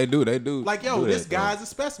like, No, they do. like, yo, do this that, though. guy's a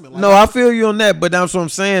specimen. Like, No, I feel you on that, but that's what I'm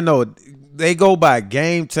saying though. They go by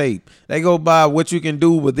game tape. They go by what you can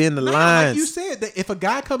do within the Nah, lines. like you said, that if a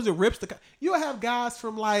guy comes and rips you'll have guys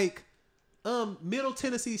from like Middle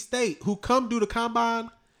Tennessee State who come do the combine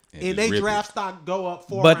and just they rip draft stock go up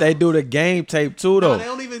 4 but they rounds. do the game tape too, No, though. they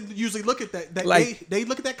don't even usually look at that. Like- they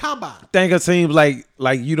look at that combine. Think it seems like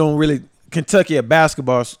you don't really Kentucky a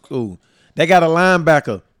basketball school. They got a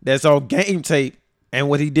linebacker that's on game tape and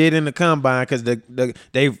what he did in the combine because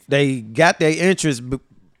they got their interest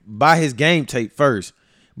by his game tape first.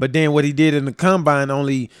 But then what he did in the combine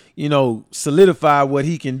only, solidified what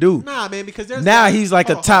he can do. Nah, man, because there's Now guys, he's like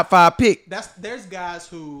a hold on. top 5 pick. There's guys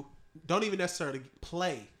who don't even necessarily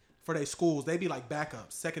play for their schools. They be like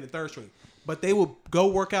backups, second and third string, but they will go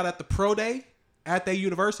work out at the pro day at their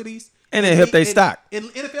universities, And it help they stock. And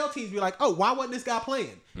NFL teams be like, oh, why wasn't this guy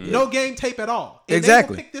playing? No game tape at all. And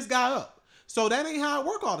Exactly. They will pick this guy up. So that ain't how it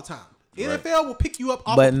work all the time. NFL will pick you up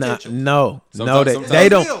off But of not, potential. no, Sometimes- they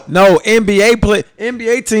don't. Sometimes. No,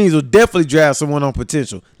 NBA teams will definitely draft someone on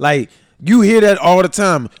potential. Like you hear that all the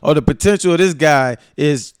time. Oh, the potential of this guy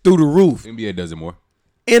is through the roof. NBA does it more.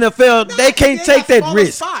 NFL, Nah, they can't got take that smaller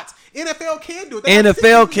risk. Spots. NFL can do it. They got 60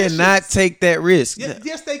 NFL cannot positions. take that risk.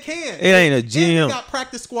 Yes, they can. It ain't a And GM. they got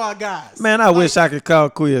practice squad guys. Man, I wish I could call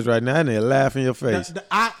quiz right now. I need to laugh in your face.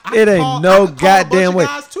 I It ain't call- I no could call a bunch goddamn of way.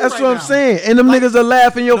 guys too That's right what I'm now. saying. And them Like, niggas are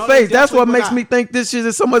laughing in your no, they face. That's what definitely makes would me not. think this shit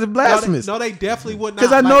is so much blasphemous. No, they definitely would not.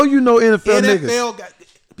 Because I know you know NFL niggas. NFL got,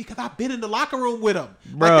 because I've been in the locker room with them.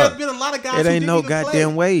 Bruh, Like there's been a lot of guys. it who ain't didn't no even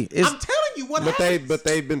goddamn play. way. It's- I'm telling you what But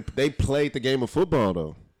happens. they played the game of football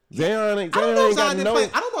though. Zion ain't I don't know if got Zion didn't no. play.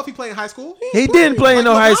 I don't know if he played in high school. He didn't play in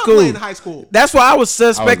no LeBron high school. played in high school. That's why I was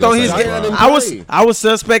suspect I was on his gonna say, game. LeBron. I was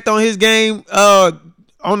suspect on his game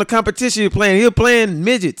on the competition he was playing. He was playing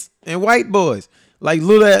midgets and white boys. Like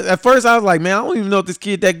little at first I was like, man, I don't even know if this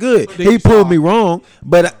kid that good. Then you He proved saw- me wrong,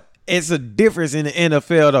 but it's a difference in the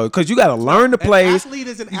NFL though, because you got to learn the An plays. athlete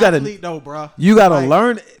is an You gotta- athlete, though, bro. You got to Like,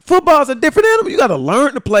 learn. Football's a different animal. You got to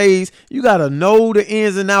learn the plays. You got to know the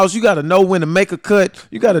ins and outs. You got to know when to make a cut.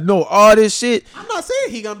 You got to know all this shit. I'm not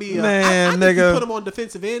saying he gonna be. Man, I think nigga. you put him on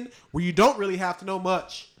defensive end where you don't really have to know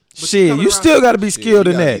much. But Shit, coming you around- still got to be skilled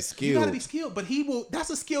in gotta be that. skilled. You gotta be skilled, but he will.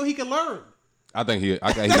 That's a skill he can learn. I think he's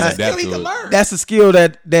That's a skill adapt he to can it. learn. That's a skill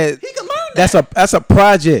that He can learn that's a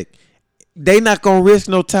project. They not gonna risk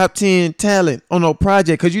no top 10 talent on no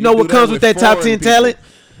project, because you know do what that comes with with that top 10 foreign people. talent.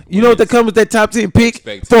 You know what that comes with that top 10 pick for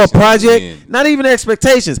a Expectations project? win. Not even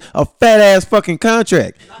expectations. A fat ass fucking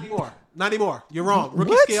contract. Not anymore. Not anymore. You're wrong.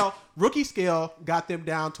 Rookie scale got them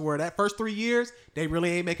down to where that first 3 years they really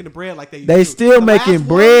ain't making the bread like they used They to. still The making last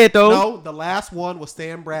bread, though. No, the last one was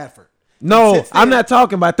Sam Bradford. No, Since I'm then- not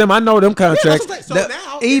talking about them. I know them contracts. what I'm saying. So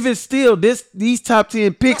now even still, these top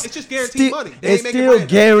 10 picks, it's just guaranteed money. They It's ain't making still bread.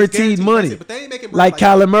 It's guaranteed guaranteed. money. That's it. But they ain't making bread like like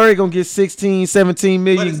that. Kyler Murray gonna get 16, 17 But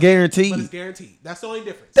million it's guaranteed. But it's guaranteed. That's the only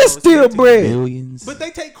difference. That's So it's still guaranteed. bread. Millions. But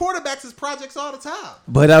they take quarterbacks as projects all the time.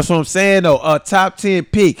 But that's what I'm saying though. A top 10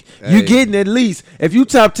 pick, you Hey. getting at least, if you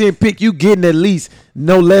top 10 pick, you getting at least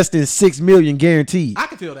no less than 6 million guaranteed. I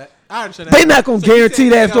can feel that. I understand that. They not gonna you guarantee saying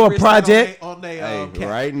that they for a gonna risk that project. on they, Hey, cap.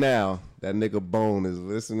 right now, that nigga Bone is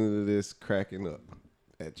listening to this, cracking up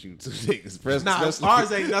at you two niggas. Nah, Especially-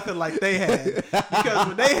 ours ain't nothing like they had. Because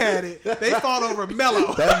when they had it, they fought over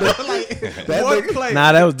Melo. like one play.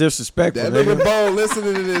 Nah, that was disrespectful, That nigga nigga. Bone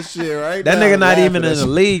listening to this shit right That now, nigga not laughing even at in the shit.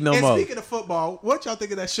 league no And more. speaking of football, what y'all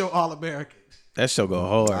think of that show All American? That show go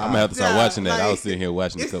hard. I'm gonna have to start watching that. I like, was sitting here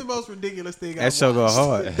watching It's the the most ridiculous thing That I've show go watched.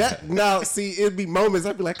 hard. That now, see, it'd be moments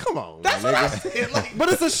I'd be like, "Come on, That's my what I nigga." said. Like,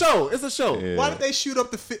 But it's a show. It's a show. why did they shoot up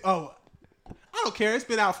the Oh, I don't care. It's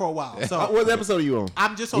been out for a while. So What episode are you on?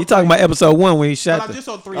 I'm just on You talking three. about episode 1 when he But shot I'm the, just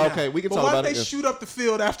on 3 Okay, now. we can but talk why about did it, they yeah. shoot up the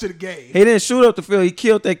field after the game? he didn't shoot up the field. He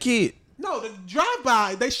killed that kid. No, the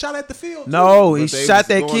drive-by, they shot at the field. too. No, he But they shot was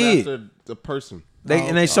that going kid. after the person.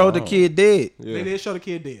 And they showed the kid dead. They did show the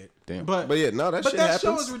kid dead. Damn. But yeah, no, that but shit that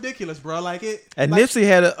show happens. is ridiculous, bro. Like it. And like, Nipsey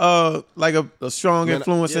had a strong Man,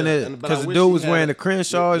 influence in yeah, it, but I because the wish dude he was had wearing a- the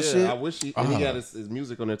Crenshaw and yeah, shit. I wish he got his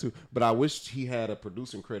music on there too. But I wish he had a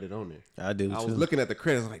producing credit on there. I do I too. was looking at the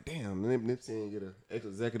credits, like, damn, Nipsey didn't get an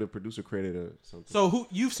executive producer credit or something. So who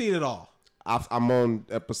you've seen it all? I'm on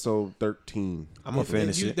episode 13. I'm gonna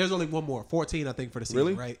finish it. There's only one more, 14, I think, for the season.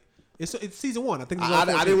 Really? Right? It's season 1. I think. It's I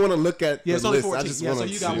only 14. didn't want to look at Yeah, the it's only list. 14. I just Yeah, so want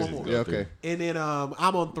you to got see. one more. Yeah, okay. And then I'm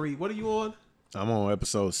on 3. What are you on? I'm on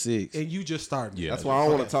episode 6. And you just started. Yeah. That's why I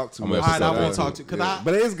don't want to talk too I'm much. on All right, I episode won't three. talk to because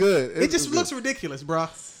But it's good. it just it's looks good. ridiculous, bro.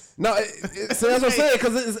 No, so that's what I'm saying,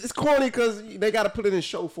 because it's corny because they got to put it in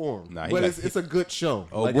show form. Nah, he but got- it's a good show.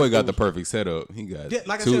 Oh Like, boy, it's got good. the perfect setup. He got Yeah,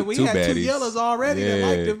 like two, I said, we two had two baddies. yellows already that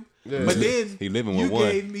liked him. Yeah. But then He living you with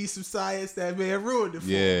one. gave me some science that man ruined it for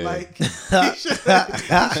him. Yeah. Like he should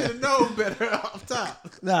have known better off top.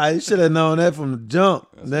 Nah, you should have known that from the jump,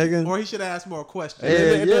 nigga. Or he should have asked more questions. And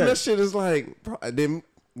then, and Yeah. then that shit is like, bro, then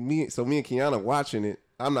me and Kiana watching it.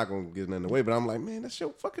 I'm not gonna get nothing away, but I'm like, man, that's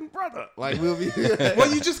your fucking brother. Like, we'll be.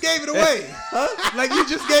 Well, you just gave it away. Like you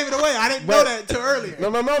just gave it away. I didn't know that until earlier.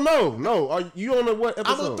 No. Are you on the what I'm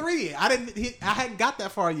episode? on 3. I hadn't got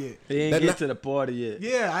that far yet. He ain't That get not- to the party yet.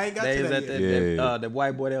 Yeah, I ain't got They to was that at yet. that, the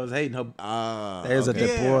white boy that was hating her. Ah, They was at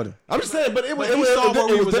okay. the party. I'm just saying, but it was. But he it saw was, where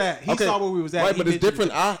it we was was di- at. He saw where we was at. Right, He but it's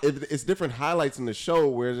mentioned different. It's different highlights in the show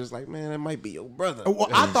where it's just like, man, that might be your brother. Well,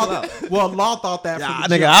 I thought that. Well, Law thought that. Nah, from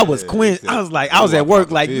the nigga, jump. I was Quinn. I was like, I was at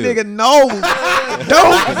work, like, Yeah. nigga, no,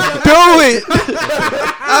 don't do it.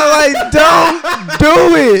 I like, don't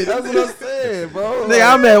do it. That's what I'm saying, bro.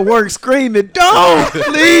 Nigga, I'm at work screaming, don't,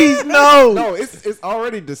 please, no. No, it's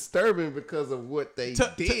already disturbing because of what they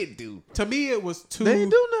To- did do. To me, it was too. They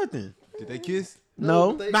didn't do nothing. Did they kiss?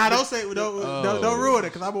 No, Nah, don't say don't ruin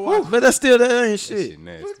it because I'm a watch. but that still that ain't Shit shit.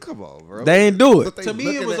 nasty. But come on, bro. They ain't do it. But they To me, it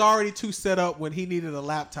looking was at- already too set up when he needed a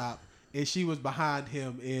laptop and she was behind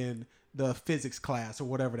him in the physics class or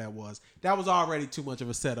whatever that was. That was already too much of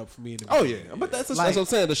a setup for me. Oh yeah, but that's what I'm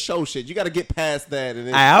saying. The show shit, you got to get past that. And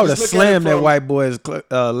then I would have slammed that white boy's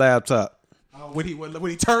laptop. When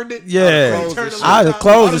he turned it, yeah, I'd have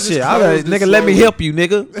closed the shit. I'd have, nigga, let me help you,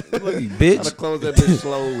 nigga. You bitch. I'd have closed that bitch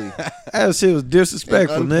slowly. That shit was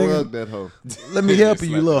disrespectful, nigga. That hoe. Let me help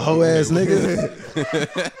you, little hoe ass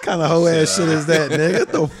nigga. Kind of hoe ass shit is that, nigga?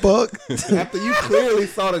 What the fuck? After you clearly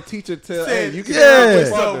saw the teacher tell, hey, you can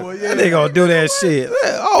that nigga gonna do that shit.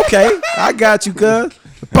 Okay, I got you, cuz.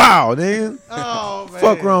 Pow, nigga. Oh man,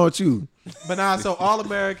 fuck wrong with you? But nah, so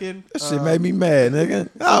All-American. That shit made me mad,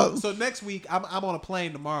 nigga. So next week I'm on a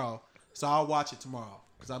plane tomorrow, so I'll watch it tomorrow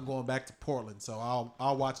because I'm going back to Portland. So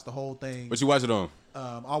I'll watch the whole thing. What you watch it on?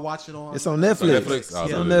 I'll watch it on. It's on Netflix. It's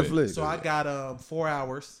on Netflix. So I got 4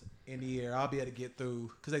 hours in the air. I'll be able to get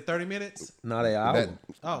through because they 30 minutes. No, they hour.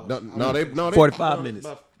 They 45 minutes.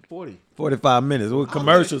 About 45 minutes with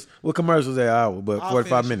commercials. With commercials an hour, but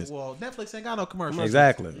 45 minutes. Well, Netflix ain't got no commercials.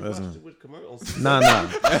 Exactly. Nah. I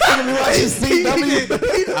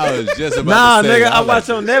was just about to say. Nigga, I watch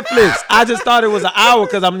on Netflix. I just thought it was an hour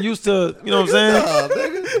because I'm used to, you know what I'm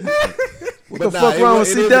saying? What the fuck wrong with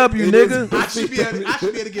CW, nigga? I should be able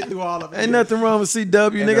to get through all of it. Ain't nothing wrong with CW,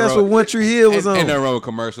 nigga. That's what One Tree Hill was on. Ain't nothing wrong with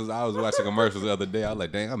commercials. I was watching commercials the other day. I was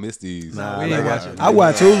like, dang, I missed these. Nah, I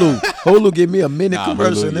watch Hulu. Hulu give me a minute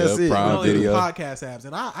commercial and that's it. Prime we only do Video. podcast apps,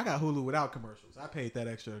 and I got Hulu without commercials. I paid that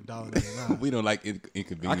extra $1.99. We don't like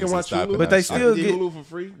inconvenience. I can watch Hulu, but they still get Hulu for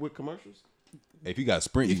free with commercials. If you got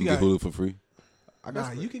Sprint, you can get Hulu for free.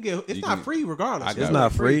 Nah, you can get. It's not free regardless. It's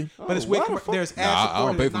not free. But it's with there's ad supported. I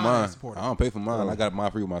don't pay for mine. Supported. I don't pay for mine. I got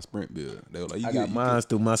mine free with my Sprint bill. They were like, I got mine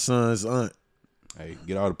through my son's aunt. Hey,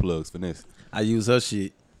 get all the plugs, finesse. I use her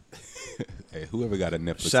shit. Hey, whoever got a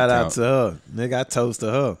Netflix Shout out account, to her. Nigga, I toast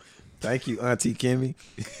to her. Thank you, Auntie Kimmy.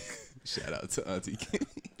 Shout out to Auntie Kimmy.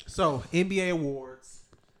 So, NBA awards.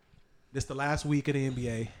 This the last week of the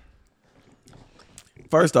NBA.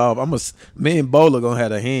 First off, me and Bowler gonna have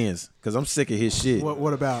the hands because I'm sick of his shit.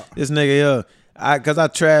 What about This nigga here, because I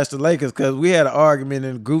trashed the Lakers because we had an argument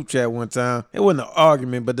in the group chat one time. It wasn't an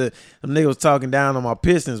argument, but the nigga was talking down on my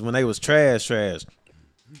Pistons when they was trash.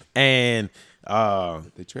 And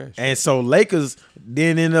They trash. and so Lakers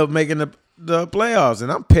then ended up making the playoffs.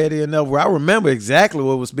 And I'm petty enough where I remember exactly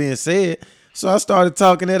what was being said. So I started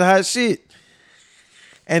talking that hot shit.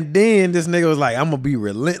 And then this nigga was like, I'm going to be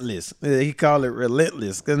relentless. He called it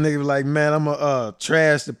relentless. Because nigga was like, man, I'm going to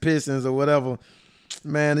trash the Pistons or whatever.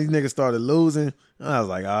 Man, these niggas started losing. I was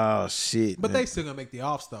like, oh, shit. But man. they still going to make the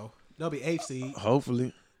offs, though. They'll be 8th seed.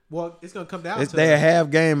 Hopefully. Well, it's going to come down to They a half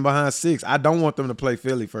game behind 6. I don't want them to play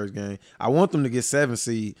Philly first game. I want them to get 7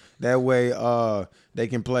 seed. That way they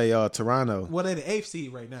can play Toronto. Well, they're the 8th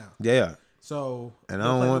seed right now. Yeah. So, And I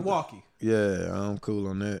don't want Milwaukee. Yeah, I'm cool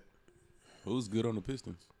on that. Who's good on the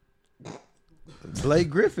Pistons? Blake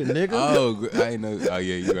Griffin, nigga. Oh, I ain't know. Oh,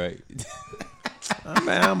 yeah, you're right.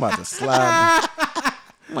 Man, I'm about to slide.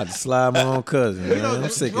 I'm about to slide my own cousin, man. I'm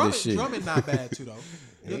sick of this shit. Drummond not bad, too, though.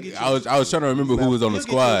 I was trying to remember who was on the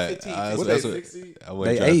squad. I wasn't They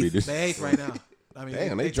trying to be this. They 8th right now. I mean,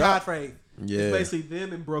 Damn, they they tied dropped. for 8th. Yeah. It's basically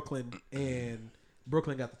them and Brooklyn, and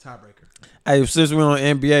Brooklyn got the tiebreaker. Hey, since we're on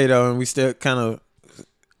NBA though, and we still kind of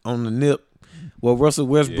on the nip, what Russell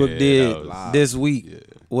Westbrook Yeah, did that was this week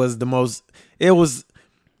was the most. It was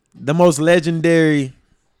the most legendary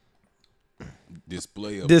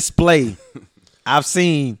display I've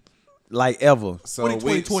seen like ever. So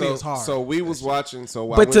 2020 is hard. So we was watching. So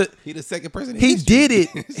while But He the second person. he did it.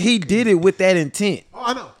 He did it with that intent. Oh,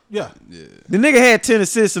 I know. Yeah. The nigga had 10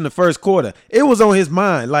 assists in the first quarter. It was on his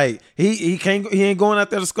mind. Like he ain't going out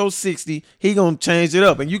there to score 60. He gonna change it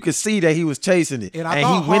up, and you could see that he was chasing it, And and I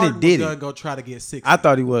thought he went Harden and did was gonna it. go try to get 6. I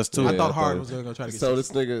thought he was too. I thought Harden was gonna go try to get 6. So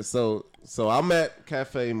this nigga, so I'm at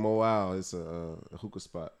Cafe Moal. It's a hookah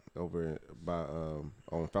spot over by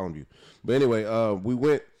on Fountain View. But anyway,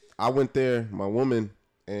 I went there. My woman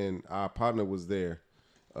and our partner was there,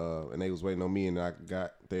 and they was waiting on me. And I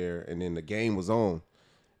got there, and then the game was on.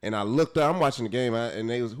 And I looked up. I'm watching the game, and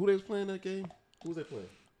they was playing that game? Who was they playing?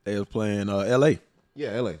 They was playing L.A.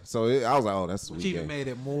 Yeah, L.A. So I was like, oh, that's a sweet Which even game. made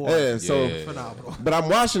it more phenomenal. But I'm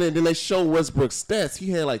watching it, and then they show Westbrook's stats. He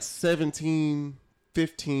had like 17,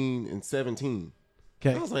 15, and 17.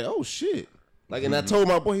 Okay. I was like, oh, shit. Like, and I told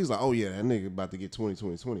my boy, he was like, oh, yeah, that nigga about to get 20,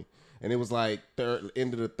 20, 20. And it was like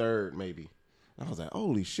end of the third, maybe. I was like,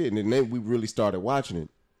 holy shit. And then we really started watching it.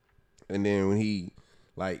 And then when he,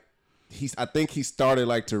 like, I think he started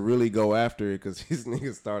like to really go after it because his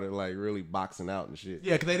niggas started like really boxing out and shit.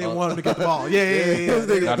 Yeah, because they didn't want him to get the ball. Yeah.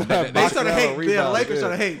 They started hating. Yeah, the Lakers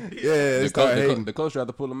started hating. Yeah, the coach tried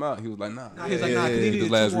to pull him out. He was like, nah. He was like, nah, because he needed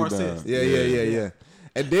 2 more assists. Yeah.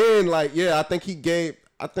 And then like, I think he gave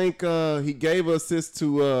an assist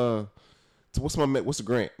to what's the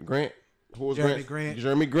Grant? Who was Grant.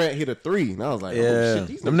 Jeremy Grant hit a 3, and I was like, Yeah, oh shit,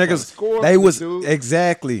 these them niggas niggas, they was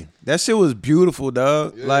exactly. That shit was beautiful,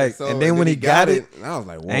 dog. Yeah, like, so, and then when he got it, and I was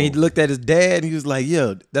like, whoa. and he looked at his dad, and he was like,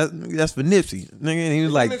 "Yo, that's for Nipsey, nigga." And he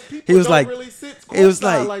was like,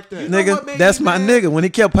 "Nigga, that's my nigga." When he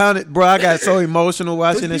kept pounding, bro, I got so emotional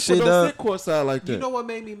watching this shit, dog. Like that. You know what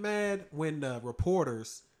made me mad when the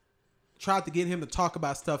reporters tried to get him to talk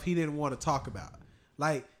about stuff he didn't want to talk about.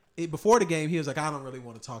 Like before the game, he was like, "I don't really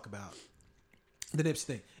want to talk about the Nipsey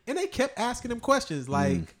thing," and they kept asking him questions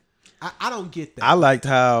like. I don't get that. I liked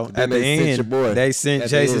how at the end they sent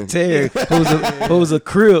Jason the Terry, who was a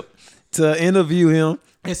Crip, to interview him.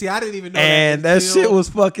 And see, I didn't even know and that shit was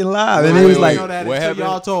fucking live. And I he was didn't like, know that until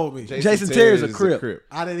y'all told me. Jason Terry's a Crip.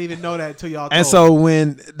 I didn't even know that until y'all told me. And so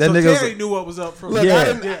when that nigga Terry knew what was up from Look,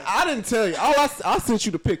 I didn't tell you. I sent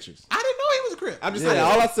you the pictures. I didn't know he was a Crip. I'm just saying.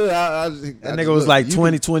 All I said, that nigga was like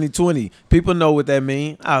 20. People know what that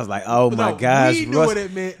mean. I was like, oh my gosh. We knew what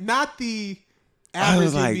it meant. Not the average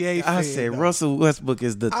NBA fan. I said Russell Westbrook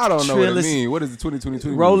is the I don't know what it mean. What is the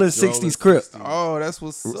 2020 rolling 60s Crip? Oh, that's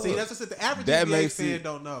what's up. See, that's what the average NBA fan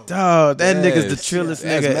don't know. Dog, that nigga's the trillest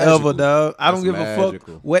nigga ever, dog. I don't give a fuck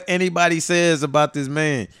what anybody says about this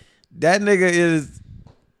man. That nigga's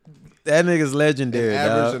legendary,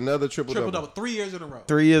 average dog. another triple-double. 3 years in a row.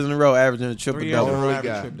 3 years in a row, averaging a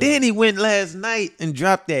triple-double. Then he went last night and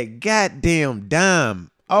dropped that goddamn dime.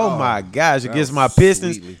 Oh my gosh, against my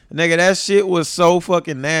Pistons. Nigga, that shit was so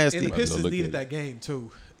fucking nasty. And the Pistons needed that game too.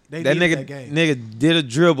 That nigga did a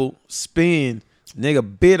dribble, spin,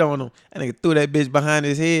 nigga bit on him, and nigga threw that bitch behind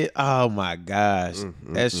his head. Oh my gosh.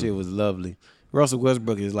 That shit was lovely. Russell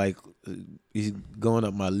Westbrook is like, he's going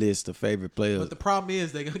up my list of favorite players. But the problem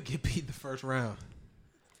is they're gonna get beat in the first round.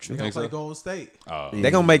 They're gonna play Golden State.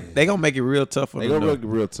 They gonna make it real tough for them. They gonna make it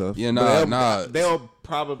real tough. Yeah,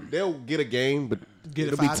 They'll get a game, but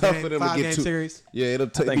it'll be tough for them to get to. Series. Yeah, it'll I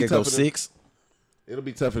think it go 6. It'll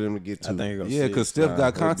be tough for them to get to. I think it goes yeah, because Steph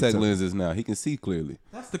got contact lenses now. He can see clearly.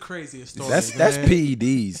 That's the craziest story. That's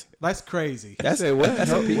PEDs. That's crazy. That's what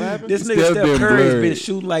happened? This nigga Steph Curry's been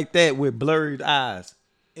shooting like that with blurred eyes.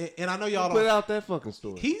 And I know y'all don't put out that fucking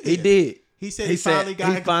story. He did. He said he finally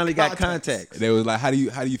got contacts. They was like, how do you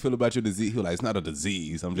feel about your disease? He was like, it's not a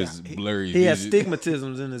disease. I'm just blurry. He has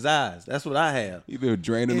stigmatisms in his eyes. That's what I have. He been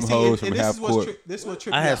draining them hoes from half court. This is what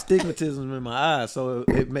tripped I have stigmatisms in my eyes, so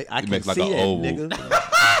I can makes like see an that, oval. nigga.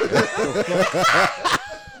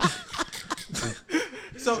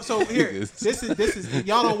 So here, this is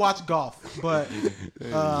y'all don't watch golf, but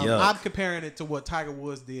I'm comparing it to what Tiger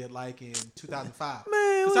Woods did like in 2005.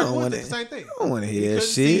 Man, Tiger Woods did the same thing. I don't want to hear that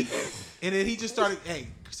shit. And then he just started. Hey,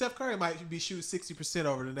 Steph Curry might be shooting 60%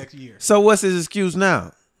 over the next year. So what's his excuse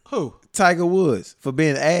now? Who? Tiger Woods for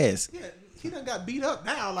being ass. Yeah, he done got beat up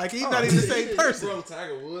now. Like he's not even the same person.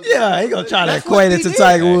 Yeah, he gonna try to equate it to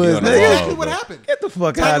Tiger Woods. That's exactly what happened. Get the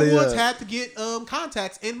fuck out of here. Tiger Woods had to get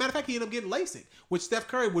contacts, and matter of fact, he ended up getting LASIK, which Steph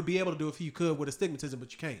Curry would be able to do if he could with astigmatism,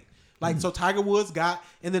 but you can't. Like so, Tiger Woods got,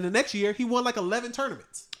 and then the next year he won like 11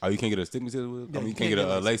 tournaments. Oh, you can't get astigmatism? Yeah, you can't get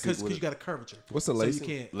a LASIK because you got a curvature. What's a LASIK? So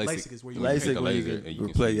you can't. LASIK is where you LASIK a laser and you can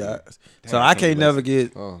replay your eyes. So I can't never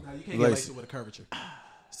get. No, you can't get LASIK with a curvature.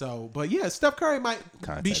 So, but yeah, Steph Curry might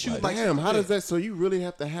be shooting like. Damn, how does that? So you really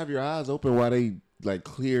have to have your eyes open while they like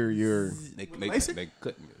clear your. They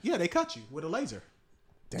cut. Yeah, they cut you with a laser.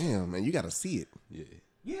 Damn, man, you got to see it.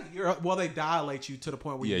 Yeah, they dilate you to the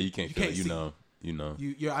point where you can't feel it. You know.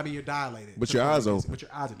 You're dilated. But your eyes open. But your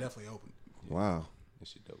eyes are definitely open. Wow, that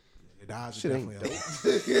shit dope. Your eyes are definitely open.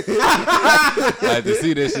 Like to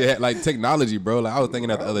see this shit, like technology, bro. Like I was thinking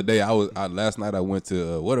that the other day. Last night I went to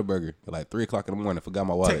Whataburger at like 3:00 in the morning. Forgot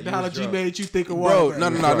my wallet. Technology made you think of Bro, Whataburger.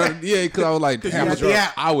 no. Yeah, because I was like, you had the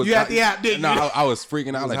app. You had the app, didn't you? No, I was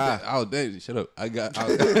freaking out. I was dead. Shut up.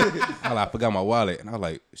 I forgot my wallet, and I was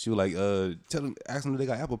like, she was like, ask them if they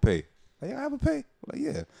got Apple Pay. Like, Apple Pay? I'm like,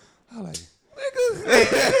 yeah. I was like. We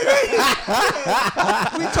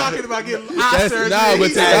talking about getting eye surgery. Nah, but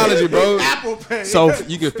technology, bro. Apple Pay. So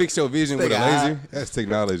you can fix your vision with a laser. That's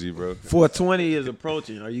technology, bro. 420 is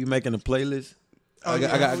approaching. Are you making a playlist? I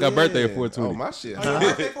got birthday at 420. Oh, my shit. Oh, your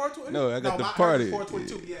birthday 420? No, I got the party.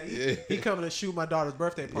 422. Yeah, he coming to shoot my daughter's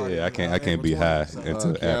birthday party. Yeah, I can't be high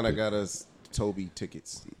until Kiana after. got us Toby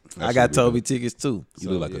tickets. I got Toby tickets too.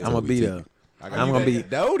 You look like I'm gonna be there. I'm gonna be.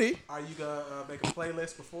 Doty. Are you gonna make a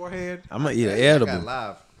playlist beforehand? I'm gonna eat an I got edible.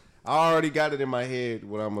 live. I already got it in my head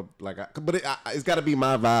what I'm but it's got to be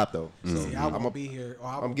my vibe though. So See, I won't be here.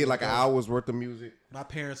 Or I'm getting like an hour's worth of music. My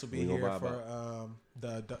parents will be We gonna here vibe for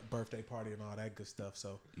the birthday party and all that good stuff.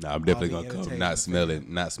 So Nah, I'm definitely I'll be gonna come. entertained.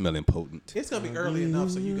 Not smelling potent. It's gonna be early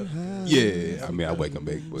enough so you can. Yeah, I mean, I wake up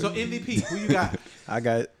big. But So MVP, who you got? I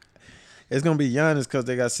got. It's gonna be Giannis because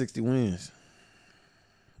they got 60 wins,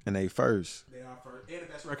 and they first. They are first and the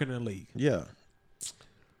best record in the league. Yeah.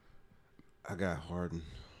 I got Harden.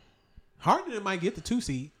 Harden might get the 2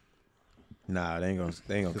 seed. Nah, they ain't gonna 'Cause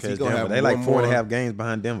he catch gonna Denver. have They like one 4.5 more. games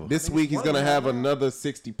behind Denver. This week he's gonna have another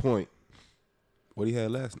 60 point. what he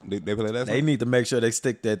had last? They played last They night? need to make sure they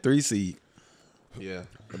stick that 3 seed. Yeah,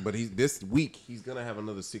 but this week he's gonna have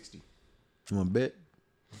another 60. You want to bet?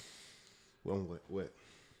 Well, what?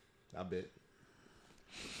 I bet.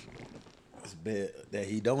 Let's bet that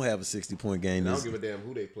he don't have a 60-point game. I don't give a damn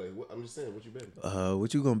who they play. I'm just saying, what you betting?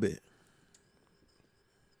 What you gonna bet?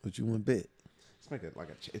 What you want to bet? Let's make it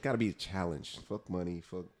it's got to be a challenge. Fuck money.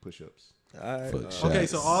 Fuck push-ups. All right. Fuck Okay,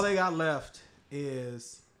 shots. so all they got left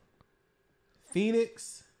is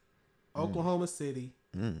Phoenix, Oklahoma City,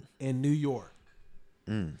 and New York.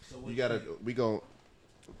 You gotta.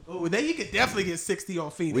 Oh, then he could definitely get 60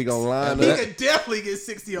 on Phoenix. We gonna line He up. could definitely get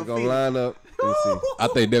 60 on We gonna Phoenix. line up. Let me see. I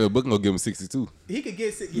think Devin Booker gonna give him 62. He could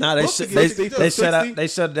get 60. Nah, they Booker shut could they, get 62. they shut out 60? they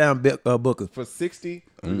shut down Booker. For 60,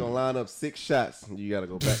 we gonna line up 6 shots. You gotta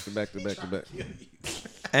go back to back to back to back.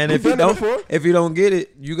 And if you done it don't before. if you don't get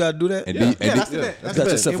it, you gotta do that. And Yeah. then, Yeah, and that's then, the bet. That's Got the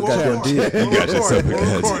bet. yourself It a won't goddamn record. deal. It won't got yourself record. a It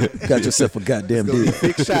won't goddamn record. Got yourself a goddamn It's gonna deal. be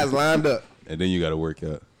 6 shots lined up. and then you got to work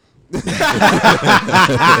out.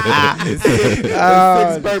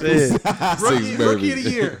 Oh, burpees. shit. Rookie of the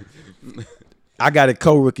year. I got it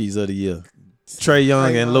co-rookies of the year. Trey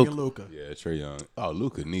Young and Luka. Yeah, Trey Young. Oh,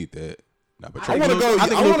 Luka need that. Nah, but I Trey want to Luka- go. I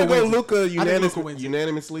think I want to Luka go wins it. Luka I think Luka wins it.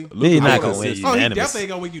 unanimously. He's not Luka gonna win consistent. Oh, he unanimously. definitely ain't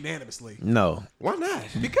gonna win unanimously. No. Why not?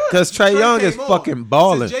 Because Trey Young came is on. fucking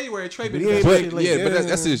balling. Since January, Trey been he the ain't best been- in the league. yeah, but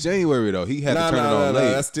that's his January though. He had to turn it on No, late.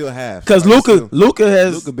 that's still half. Because Like, Luka Luka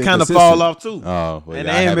has been kind of consistent. fall off too. Oh, well, And yeah, they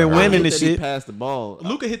I ain't been haven't heard winning it. this that he shit. passed the ball.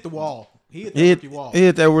 Luka hit the wall. He hit the He rookie hit, wall. he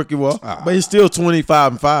hit that rookie wall. But he's still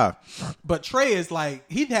 25-5. But Trey is like,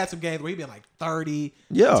 he'd had some games where he'd been like 30,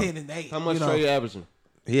 Yeah. 10 and 8. How much you know? Trey averaging?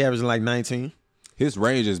 He averaging like 19. His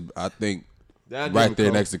range is, I think, That give right him there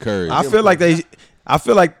close. next to Curry. I feel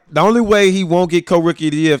like the only way he won't get co-rookie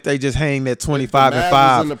of the year if they just hang that If the Mavs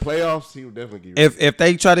 25-5. in the playoffs, he would definitely give. If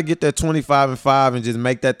they try to get that 25-5 and just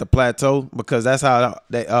make that the plateau, because that's how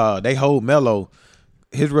they hold Melo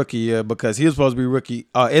his rookie year, because he was supposed to be rookie,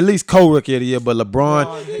 at least co-rookie of the year, but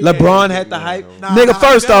LeBron had the hype. Nah, Nigga,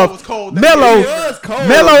 first Melo off, was cold that Melo year. He was cold,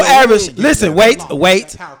 Melo but he averaged. didn't get Listen, that.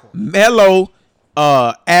 wait. Melo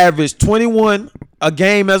averaged 21 a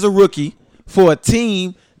game as a rookie for a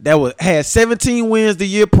team that had 17 wins the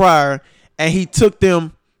year prior, and he took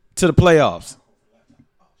them to the playoffs.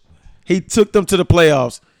 His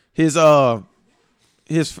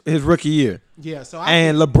rookie year. Yeah, so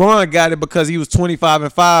And LeBron got it because he was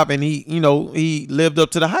 25-5, and he lived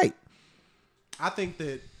up to the hype. I think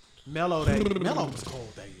that Melo was cold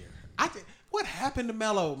that year. What happened to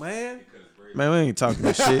Melo, man? Man, we ain't talking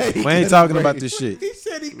this shit. We ain't talking about this shit. He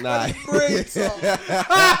said he cut Nah. his braids off.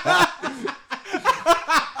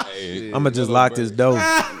 Hey, I'ma just lock this door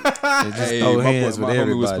and just throw hands with my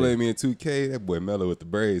homie was everybody. playing me in 2K. That boy Melo with the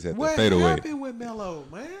braids had What the fade away. happened with Melo,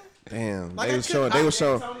 man? Damn, Like, they were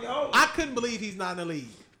showing. I couldn't believe he's not in the league.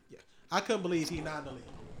 I couldn't believe he's not in the league.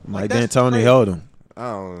 Mike that's D'Antoni crazy. held him.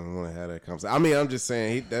 I don't want to have that conversation. I mean, I'm just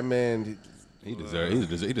saying, that man, He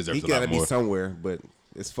deserves he a gotta lot be more. somewhere, but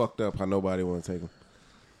it's fucked up how nobody want to take him.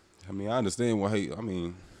 I mean, I understand why he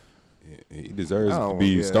deserves I to don't- be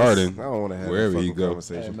yeah, starting I don't want to have wherever that he fucking go.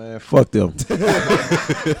 conversation. Man, fuck them.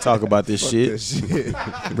 Talk about this shit. That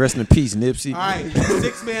shit. Rest in peace, Nipsey. All right,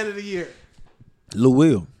 6th man of the year. Lou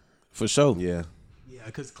Will, for sure. Yeah. Yeah,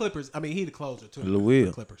 because Clippers. I mean, he the closer too. Lou Will.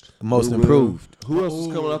 for Clippers. Most improved. Who else is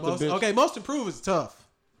coming off the Most, bench? okay, most improved is tough.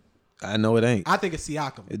 I know it ain't. I think it's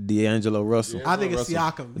Siakam. D'Angelo Russell. I think it's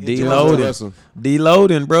Siakam. D-Loading.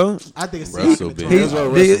 D-Loading, bro. I think it's Russell Siakam. been- He,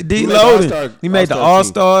 Russell. D He made the Loading. All-Star- He made the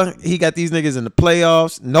All-Star All-Star. He got these niggas in the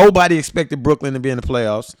playoffs. Nobody expected Brooklyn to be in the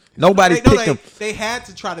playoffs. Nobody picked them. They had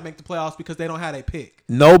to try to make the playoffs because they don't have a pick.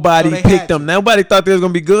 Nobody So they picked had them. to. Nobody thought they was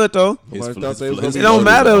gonna be good though. Nobody thought they was gonna It be don't good.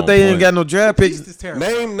 matter if they ain't got no draft picks. East is terrible.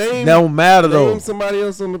 Name. Don't matter though. Name somebody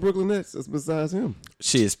else on the Brooklyn Nets that's besides him.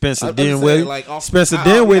 Shit, Spencer I'm saying, Dinwiddie. like, off- Spencer Oh,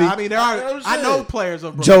 Dinwiddie. I mean, there are. I know players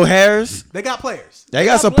of Brooklyn. Joe Harris. They got players. They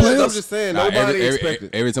got some I'm players. just saying, Nah, nobody expected.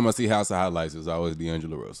 every time I see House of Highlights, it's always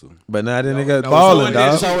D'Angelo Russell. But now that nigga balling,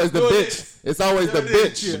 dog. It's always the bitch. It's always the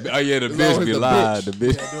bitch. Oh yeah, the It's bitch always be the live. bitch. The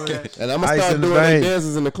bitch. And I'm gonna Ice start in the doing vein. the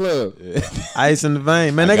dances in the club. Ice in the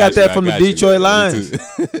vein. Man, I they got you, that I from the got you. Detroit Me Lions. too.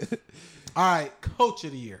 All right, coach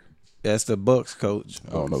of the year. That's the Bucks coach.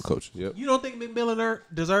 I don't know, coach. Yep. You don't think McMillan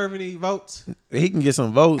deserve any votes? He can get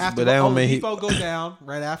some votes, After but that don't mean he Oladipo go down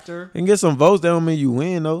right after. can get some votes. That don't mean you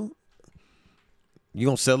win though. You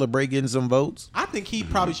gonna celebrate getting some votes? I think he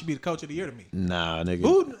probably should be the coach of the year to me. Nah, nigga.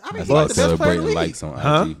 Who? I mean, That's he got like the best player in celebrating the league. likes on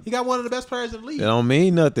Huh? IG. He got one of the best players in the league. That don't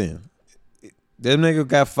mean nothing. That nigga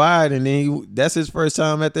got fired, and then that's his first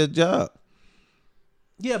time at that job.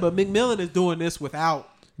 Yeah, but McMillan is doing this without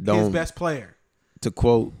his Don't- best player. To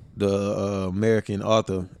quote the American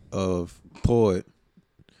author of Poet,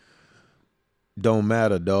 "Don't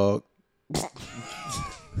matter, dog."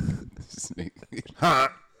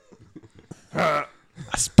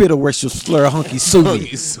 I spit a racial slur, hunky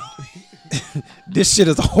suey. This shit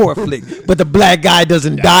is a horror flick, but the black guy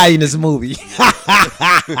doesn't die in this movie. All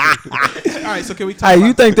right, so can we talk Hey, about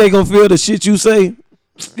you think they gonna feel the shit you say?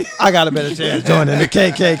 I got a better chance joining the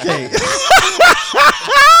KKK.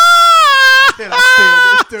 Can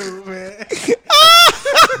I stand this dude, man?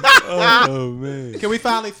 Oh man. Can we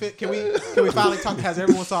finally talk? Has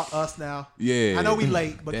everyone saw Us now? Yeah. I know we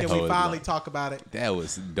late, but That can hoe we is finally like- talk about it? That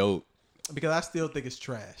was dope. Because I still think it's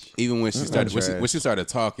trash. Even when she started, trash. when she started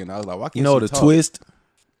talking, I was like, "Why can't You know she the talk? twist.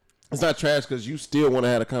 It's not trash because you still want to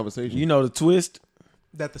have a conversation. You know the twist.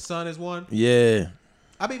 That the son is one. Yeah.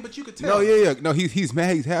 I mean, but you could tell. No, yeah. No, he's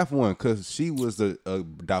mad. He's half one because she was a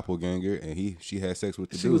doppelganger and she had sex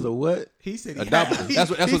with the She dude. was a what? He said A he doppel- had-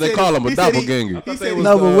 that's what he they said call him, a he said doppelganger. He said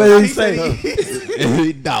No, but what did he he said say?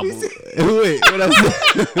 He double. Wait, what else?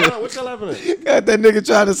 What y'all laughing at? Got that nigga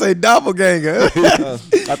trying to say doppelganger. I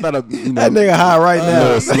thought That nigga high right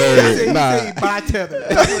now. he said he Nah. said he bi tethered.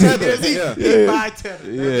 Yeah. He bi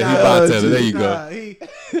tethered. Yeah, he about to. There you go.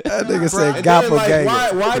 That nigga said And then, like,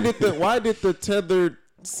 doppelganger. why did the tethered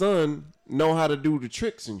son know how to do the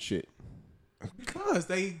tricks and shit? Because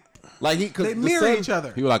they Like cause they the mirror son- each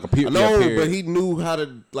other. He was like a peer. No, yeah, but he knew how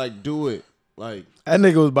to like do it. Like, That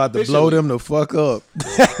nigga was about to blow them the fuck up.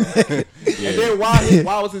 and then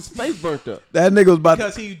why was his face burnt up? That nigga was about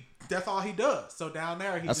to. Because that's all he does. So down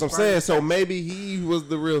there, he That's just what I'm saying. burns. So maybe he was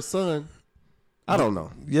the real son. I don't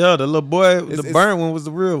know. Yeah, the little boy, the it's- burnt one was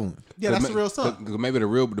the real one. Yeah, that's the real son. Maybe the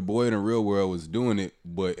boy in the real world was doing it,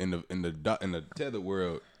 but in the tethered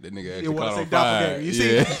world, that nigga You actually want caught to on say fire. doppelganger. You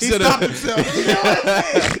see, Yeah. he stopped himself. You know what I'm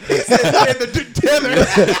saying? He said, in the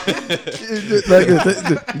tether.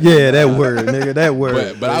 Yeah, that word, nigga, that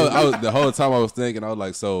word. But I was the whole time I was thinking, I was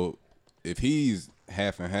like, so if he's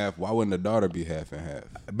half and half, why wouldn't the daughter be half and half?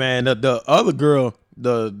 Man, the other girl,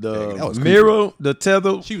 that the was mirror, the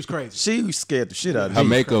tether, She was crazy. she scared the shit out of Her me.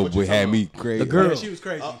 makeup would have me crazy. The girl. Yeah, she was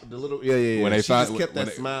crazy. The little yeah. When they she find- just kept when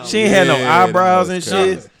that they- smile. She ain't had no Yeah, eyebrows that and was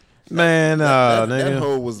crazy. shit. Man, that nigga.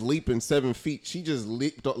 hoe was leaping 7 feet. She just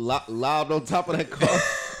leaped loud on top of that car.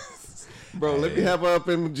 Bro, let me have her up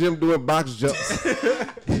in the gym doing box jumps.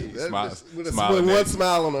 With one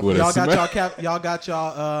smile on her With face. a Y'all got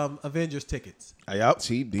y'all Avengers tickets. Yup.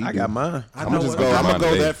 TD. I got mine. I I'm know gonna mine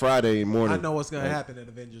go today. that Friday morning. I know what's gonna happen in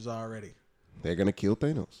Avengers already. They're gonna kill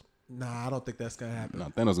Thanos. Nah, I don't think that's gonna happen. No,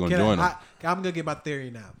 Thanos gonna Can join him. I'm gonna get my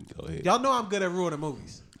theory now. Go ahead. Y'all know I'm good at ruining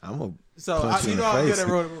movies. I'm gonna So punch you you in know the I'm good face. at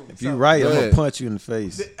ruining movies. If you So, right, Go I'm gonna ahead. punch you in the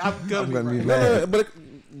face. I'm gonna be be mad. right. But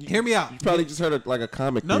Hear me out. you probably just heard like a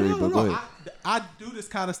comic No, theory. no, no, but go no. ahead. I do this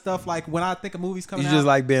kind of stuff like when I think a movie's coming You out. just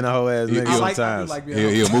like being a whole ass nigga I do sometimes. like being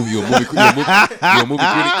He'll move you a movie critic.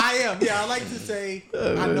 I am. Yeah, I like to say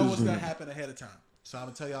I know what's gonna happen ahead of time. So I'm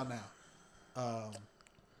gonna tell y'all now.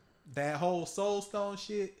 That whole Soul Stone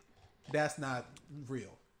shit, that's not real.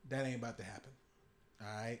 That ain't about to happen. All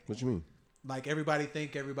right. What you mean? Like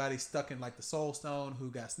everybody's stuck in like the Soul Stone who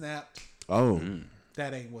got snapped. Oh,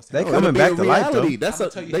 That ain't what's They happening. coming it'll be back to a life, reality. though. That's I'ma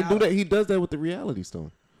tell you they how. do that. He does that with the reality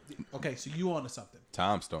stone. Okay, so you onto something.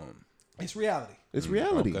 Time Stone. It's reality. It's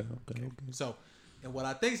reality. Okay. So, and what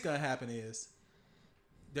I think is gonna happen is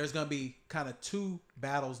there's gonna be kind of two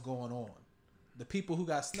battles going on. The people who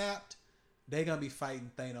got snapped, they're gonna be fighting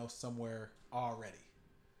Thanos somewhere already.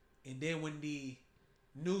 And then when the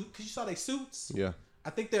new, cause you saw they suits, Yeah. I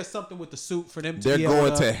think there's something with the suit for them to They're be able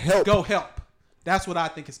going to help. Go help. That's what I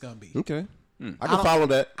think it's gonna be. Okay. I I can don't- follow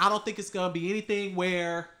that. I don't think it's gonna be anything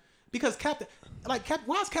where because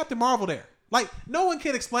why is Captain Marvel there? Like no one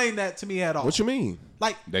can explain that to me at all. What you mean?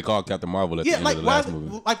 Like They called Captain Marvel at yeah, the end like of the why? last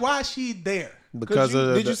movie. Like why is she there? because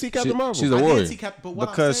of did you see Captain Marvel? She's a I did warrior. see Captain, but what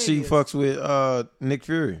I'm because saying she is, fucks with Nick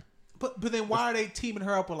Fury. But then why are they teaming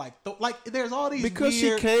her up with like there's all these Because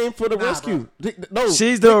weird, she came for the Nah, rescue. bro. No,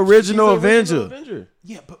 She's the original Avenger. Avenger.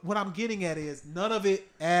 Yeah, but what I'm getting at is none of it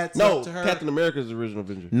adds No, up to her. Captain America is the original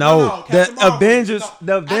Avenger. No, Captain the Marvel. Avengers.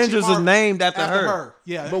 No, The actually, Avengers is Marvel named after her.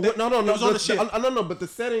 Yeah, But what, no, it was on the ship. no. But the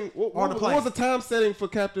setting. What On the plane. was the time setting for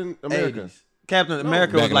Captain America? 80s. Captain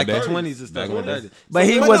America Back was in like the the day. 20s and stuff. Back in the day. But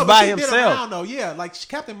he But was no, by she been himself. around, though. Yeah, like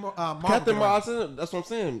Captain Marvel. Captain been around. Marvel. That's what I'm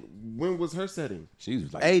saying. When was her setting? She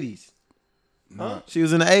was like 80s. Huh? She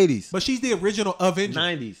was in the 80s. But she's the original Avenger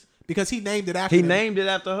 90s. because he named it after. He them. named it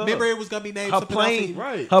after her. Remember, it was gonna be named her something plane. else.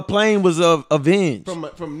 Right. Her plane was avenged.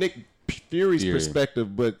 From Nick Fury's Fury.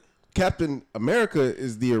 perspective, but Captain America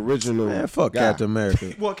is the original. Man, fuck guy. Captain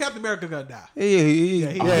America. Well, Captain America gonna die. He- Yeah,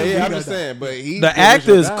 he- Yeah, I'm got just that. saying, but he the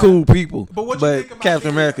actors cool people, But what you but think about Captain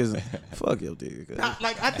him? America's fuck your dick.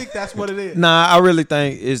 Like I think that's what it is. Nah, I really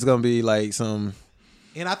think it's gonna be like some.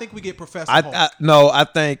 And I think we get Professor Hulk. I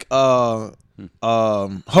think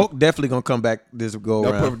Hulk definitely gonna come back this go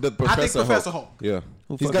around. I think Professor Hulk. Yeah,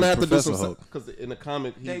 Who he's fuck gonna is have to do Professor some Hulk? because in the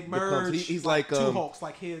comic he They becomes, merge. he's like two Hulks,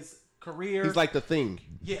 like his career. he's like the Thing.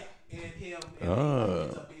 yeah, and him and he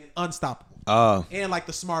ends up being unstoppable. And like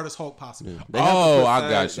the smartest Hulk possible. They have to Oh, put I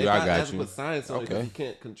science- got you, they I have got to you. put science on it 'cause Okay. he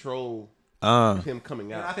can't control him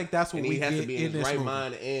coming out. And I think that's what and we he has to get be in in his this right movie.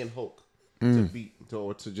 mind and Hulk to beat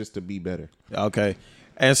or to just to be better. Okay,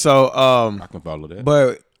 and so I can follow that.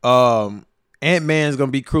 but Ant-Man's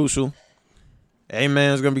gonna be crucial.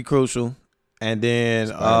 Ant-Man's gonna be crucial, and then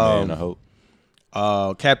Spider-Man, I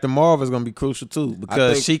hope. Captain Marvel is gonna be crucial too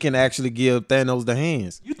because think- she can actually give Thanos the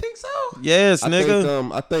hands. You think so? Yes,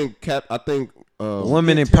 nigga. I think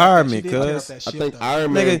Woman She did tear up empowerment, that cuz. ship, I think though.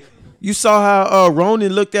 Iron Man. Nigga, you saw how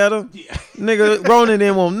Ronan looked at her? Yeah. Nigga, Ronan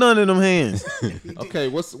didn't want none of them hands. Okay,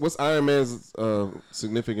 what's Iron Man's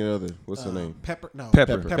significant other? What's her name? Pepper. No.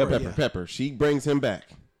 Pepper. Yeah. Pepper. She brings him back.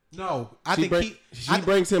 No, I She think bring- I-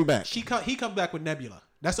 brings him back. He comes back with Nebula.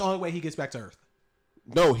 That's the only way he gets back to Earth.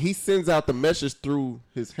 No, he sends out the message through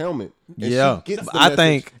his helmet. And Yeah. she gets the I message,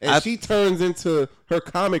 think- and she turns into her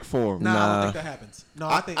comic form. Nah, I Nah. don't think that happens. No,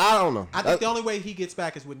 I think I don't know. I think the only way he gets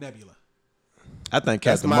back is with Nebula. I think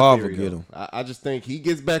That's Captain my Marvel theory, get though. him. I just think he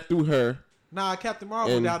gets back through her. Nah, Captain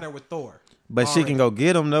Marvel And- down there with Thor. But she Already. can go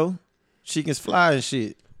get him though. She can fly and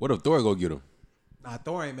shit. What if Thor go get him? Nah,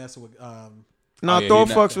 Thor ain't messing with. Nah, yeah, Thor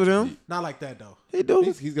he not- fucks with him. Not like that though. He do.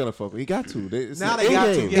 He's gonna fuck. He got to. It's Now an they got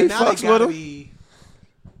to. Endgame. Yeah, He now fucks they got to with him. be.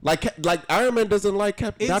 Like Iron Man doesn't like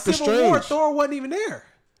In Doctor Civil Strange. War, Thor wasn't even there.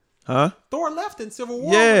 Huh? Thor left in Civil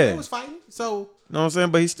War. Yeah. when they was fighting. So Know what I'm saying?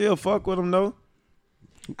 But he still fuck with him though.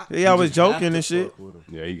 He always just have joking to and shit. fuck with him.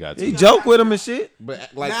 Yeah, he got He to. joke with him and shit. But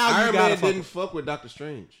like Now you Iron gotta Man fuck didn't fuck with Doctor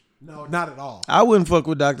Strange. no, not at all. I wouldn't fuck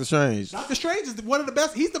with Doctor Strange. Doctor Strange is one of the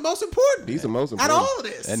best. He's the most important. He's the most Out important. of all of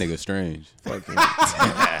this. That nigga strange.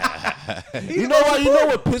 He's You the know most what? You know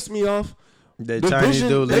important. what pissed me off? That The Chinese Vision,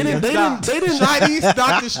 dude. they leaving. didn't. Chinese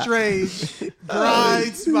Doctor Strange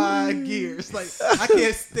grinds my gears. Like I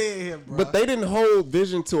can't stand him, bro. But they didn't hold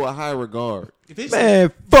Vision to a high regard. If it's-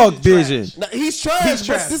 Man, fuck Vision's Vision. trash. Now, he's trash. He's but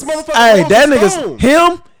trash. This motherfucker. Hey, holds that his own.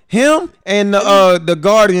 nigga's him, and the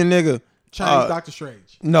Guardian nigga. Chinese Doctor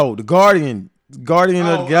Strange. No, the Guardian of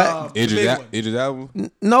the Idris big one.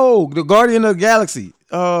 Elba. no, the Guardian of the Galaxy.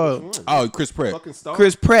 Oh, Chris Pratt. Fucking Star,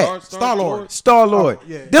 Chris Pratt. Star-Lord. Star Lord. Oh,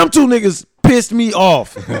 yeah. Them two niggas pissed me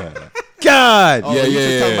off. God. Oh, Yeah, you yeah,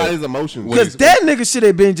 just talking yeah. about his emotions. Because that nigga should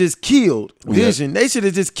have been just killed. Vision. They should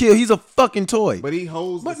have just killed. He's a fucking toy. But he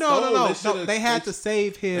holds. But the no, stone. no. should've- They had to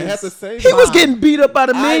save his. They had to save. He him. was getting beat up by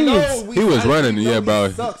the I minions. know. He was running, know yeah, he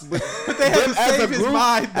bro. Sucks, but they had them to as save a his group,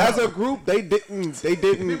 mind. as though. a group, they didn't save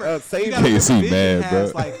You him. gotta KC remember, mad, Vision bro.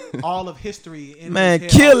 has like all of history in Man,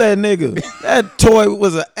 his head kill already. that nigga. That toy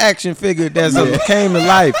was an action figure that came to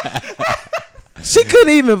life. She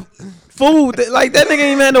couldn't even fool. Like, that nigga ain't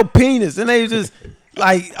even had no penis. And they just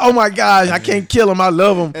like, oh my gosh, I can't kill him. I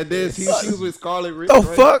love him. And then she was with Scarlet Witch. The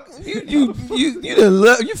right? fuck? You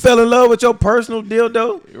you fell in love with your personal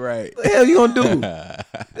dildo? Right. What the hell you gonna do?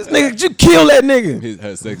 This nigga, you kill that nigga.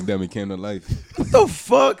 Her sex dummy came to life. What the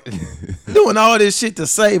fuck? Doing all this shit to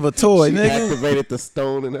save a toy, She nigga. activated the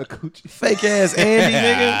stone in her coochie. Fake ass Andy,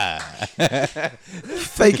 nigga.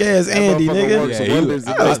 Fake ass Andy, motherfucker nigga. works Yeah, he wonders.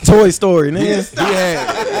 That was Toy Story,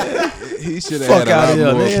 nigga. He should have Fuck had outta a here,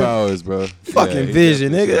 lot more nigga. powers, bro. Fucking Yeah, he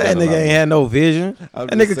vision, definitely nigga. That should've nigga had a ain't lot had no vision. I'm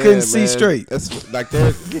That just nigga saying, couldn't see man, straight. That's like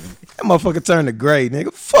there's That motherfucker turned to gray,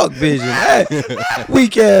 nigga. Fuck vision. That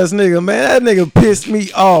weak ass nigga, man. That nigga pissed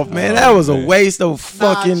me off, man. That was a man. waste of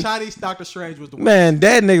fucking. Chinese Doctor Strange was the one. Man,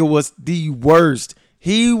 that nigga was the worst.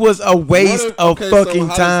 He was a waste of fucking so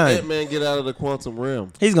how time. does Ant-Man get out of the quantum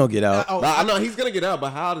realm? He's gonna get out. I know he's gonna get out, but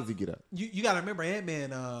how does he get out? You got to remember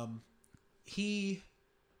Ant-Man.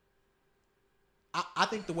 I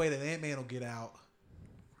think the way that Ant-Man will get out.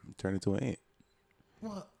 Turn into an ant.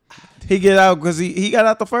 Well, He get out because he got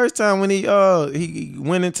out the first time when he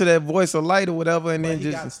went into that voice of light or whatever, and but then he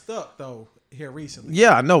just got stuck though here recently.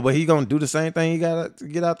 yeah, I know, but he gonna do the same thing he got to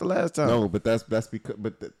get out the last time. No, but that's because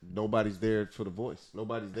nobody's there for the voice.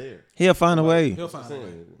 Nobody's there. He'll find a way. He'll find a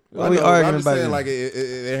way. Why we arguing I'm just about saying, it? like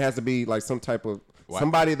it has to be like some type of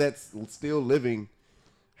somebody that's still living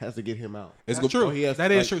has to get him out. It's That's true. He has-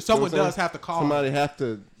 That is like, true. you know Someone what I'm does saying? have to call. Somebody have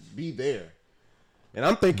to be there. And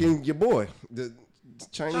I'm thinking your boy, the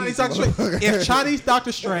Chinese Doctor Strange. If Chinese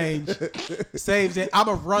Doctor Strange saves it, I'm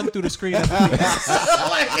gonna run through the screen. They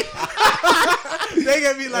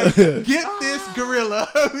gonna be like, "Get this gorilla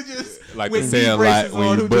who just Like with the knee saying, braces like, when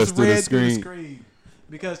on, you who bust just through the ran through the screen. screen."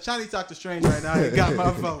 Because Chinese Doctor Strange right now, he got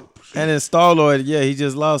my vote. And then Star-Lord, yeah, he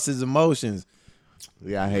just lost his emotions.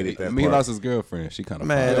 Yeah, I hated that. Me part. lost his girlfriend. She kind of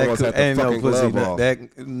Man, Almost that had the ain't no fucking pussy. glove off.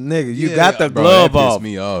 That nigga, you got the glove that off. pissed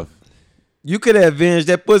me off. You could have avenged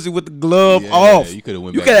that pussy with the glove Yeah, off. you coulda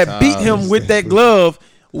went You back could in have beat time. him with that glove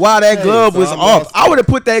while that Hey, glove so was I'm off. lost. I would have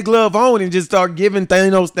put that glove on and just start giving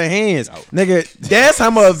Thanos the hands. Nigga, that's how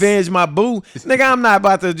I'm gonna avenge my boo. Nigga, I'm not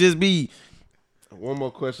about to just be. One more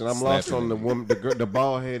question. I'm lost on the woman, the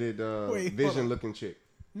bald headed Wait, hold on. Vision looking chick.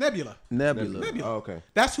 Nebula. Nebula. Oh, okay.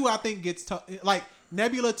 That's who I think gets like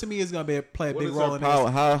Nebula to me is gonna play a What big is role her in power?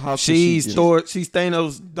 this. How She's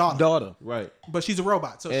Thanos' Daughter. daughter. right. But she's a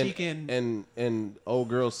robot, so And, she can and old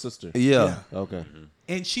girl's sister. Yeah. Okay.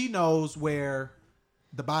 and she knows where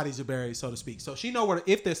the bodies are buried, so to speak. So she know where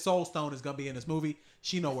if the Soul Stone is gonna be in this movie,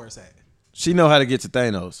 she know where it's at. She know how to get to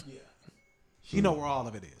Thanos. She know where all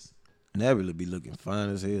of it is. Nebula be looking fine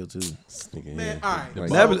as hell too. Man, all right. Like,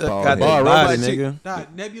 Nebula bald got head. that body, Robot chick. nigga. Nah,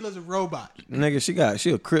 Nebula's a robot. Nigga, she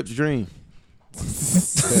a Crip's dream.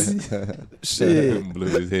 Shit. Blue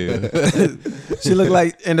as hell. She look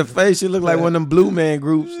like in the face. She look like one of them Blue Man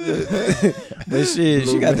groups. But shit,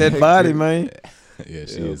 she got that body, man. Yeah,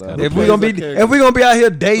 she is. man. Kinda If we gonna be out here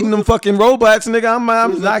dating them fucking robots, nigga,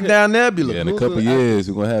 I'm knock down Nebula. yeah, in a couple years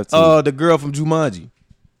we're gonna have to. The girl from Jumanji.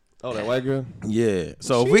 Oh, that white girl. Yeah.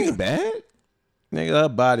 So She if we ain't bad. nigga, her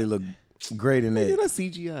body look great in Yeah, that. that's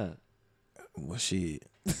CGI. Well, shit.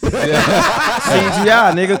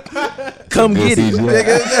 CGI, nigga. Come get it, CGI.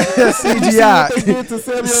 nigga. CGI. to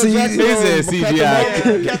Samuel See, Jackson he on said CGI.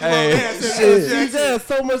 Shit. CGI,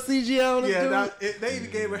 so much CGI on this Yeah, dude. they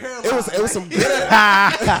even gave her hairline. It was some good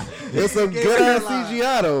ass, it was some Gave good her ass hairline.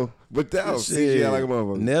 CGI though. But that was CGI like a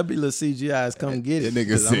motherfucker. Nebula CGI is come get it. That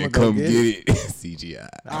nigga 'Cause I'ma said, go "Come get it." CGI.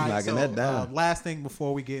 I'm knocking that down. Last thing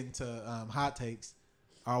before we get into hot takes,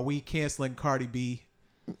 are we canceling Cardi B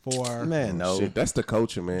for Man, no. Shit, that's the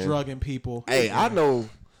culture, man. drugging people? Hey, I know.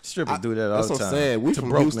 Strippers do that all That's the what time. I'm saying. We To from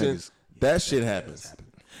broke Houston. niggas. That shit happens.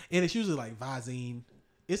 And it's usually like Visine.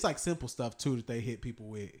 It's like simple stuff too that they hit people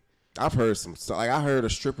with. I've heard some. Like I heard a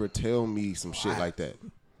stripper tell me some shit like that.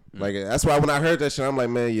 Like that's why when I heard that shit, I'm like,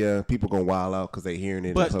 man, yeah, people gonna wild out because they hearing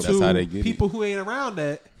it. But in That's public. how to they get it. people who ain't around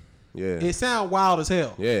that, yeah, it sound wild as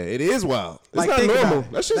hell. yeah, it is wild. It's Like, not think about normal.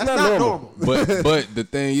 it. That shit's That's not normal. But the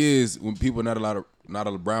thing is, when people not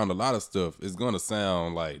around a lot of stuff, it's gonna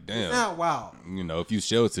sound like It damn. sound wild. You know, if you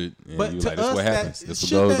sheltered and But you to like, that's us, what happens. that That's what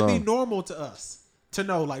shouldn't goes that be on. normal to us to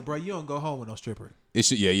know, like, bro, you don't go home with no stripper. It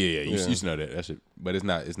should, yeah. You Yeah. should know that. That should, but it's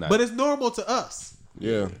not. It's not. But it's normal to us.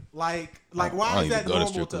 Yeah, Like I why don't is that even go to normal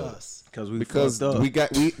strip to club. us? because we got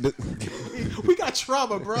We got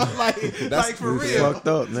trauma, bro. Like for real. Fucked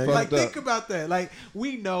up, nigga. Like fucked up. think about that. Like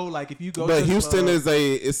we know, like if you go. But to Houston club,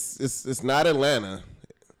 is it's not Atlanta.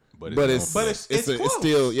 But it's But it's close.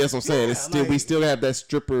 still yes I'm saying it's Yeah, still we like- still have that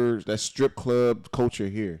strip club culture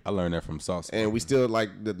here. I learned that from Sauce. And we still like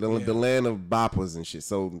the land of boppers and shit.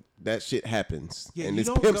 So that shit happens. Yeah, and you these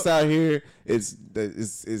don't pimps go- out here is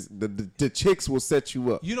the chicks will set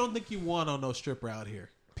you up. You don't think you want on no stripper out here.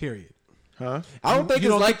 Period. Huh? I don't think You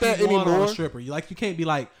it's don't like think that you want on anymore. a stripper. You can't be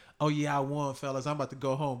like, oh yeah, I won, fellas. I'm about to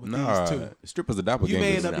go home with Nah, these two. strippers are You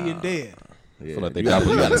may end doppelgangers. up being dead. Yeah, feel like they you gotta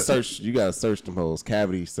doppelgangers. search. You gotta search them hoes.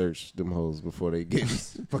 Cavity search them hoes before they get.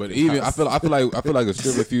 But even I feel like a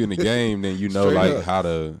stripper, if you in the game, then you know Straight like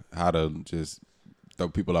up. how to just throw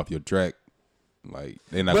people off your track. Like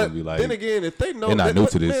they're not But gonna be like. then again, if they know, they're not new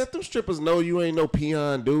to man, this. if them strippers know you ain't no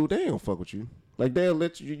peon dude, they ain't gonna fuck with you. Like they'll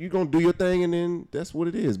let you. You gonna do your thing, and then that's what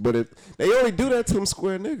it is. But if they only do that to them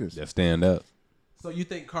square niggas, Just stand up. So you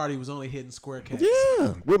think Cardi was only hitting square cats?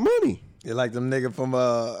 yeah, with money. You like them nigga from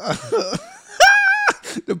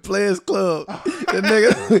The Players Club. The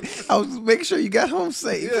nigga, I was making sure you got home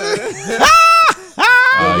safe.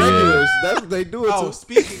 Regulars, that's what they do. It to.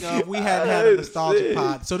 Speaking of, we hadn't had a nostalgic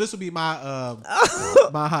pod, so this will be my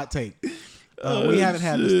my hot take. We haven't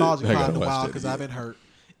had a nostalgic pod in a while because I've been hurt.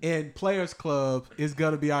 And Players Club is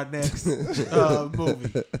gonna be our next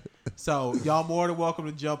movie. So y'all more than welcome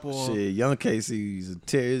to jump on. Shit, young Casey used to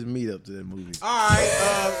tear his meat up to that movie. All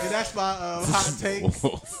right, and that's my hot take.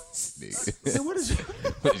 So what is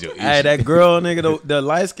your Hey, that girl, nigga, the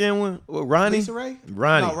light skinned one, Ronnie. Lisa Ray?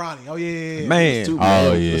 Ronnie. No, Ronnie. Oh yeah. Man, Too Oh,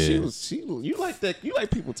 bad, yeah. but you like that. You like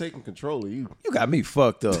people taking control of you. you got me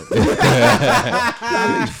fucked up. You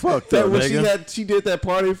got me fucked up, When nigga. she did that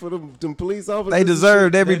party for them police officers. They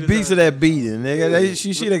deserved every They piece of that beating, nigga.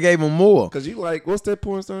 She should have gave them more. Cause you like, what's that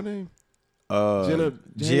porn star name?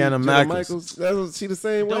 Gianna Michaels. That's what she the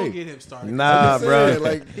same way. Don't get him started. Nah, I'm just bro. saying,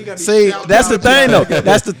 like, He got me See, shouting that's the out thing y'all. though.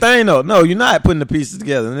 That's the thing though. No, you're not putting the pieces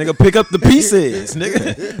together, nigga. Pick up the pieces,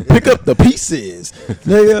 nigga. Pick up the pieces,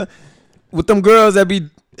 nigga. With them girls that be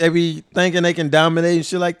thinking they can dominate and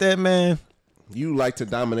shit like that, man. you like to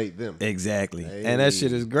dominate them. Exactly, and that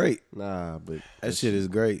shit is great. Nah, but That shit is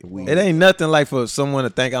great. weird. It ain't nothing like for someone to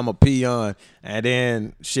think I'm a peon and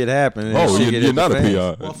then shit happen. And Oh, shit get you're at the not a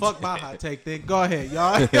fans. PR. Well, fuck my hot take then. Go ahead,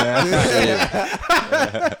 y'all.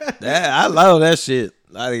 I love that shit.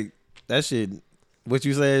 Like that shit. What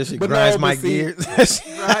you say? That shit But grinds no, my but see- gears.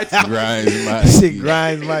 That Grind my shit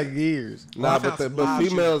grinds my gears. Nah, I found some but live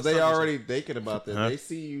females, shit. they already thinking about that. Huh? They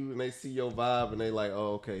see you and they see your vibe and they like,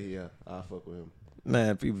 oh, okay, yeah, I'll fuck with him.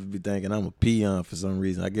 Man, people be thinking I'm a peon for some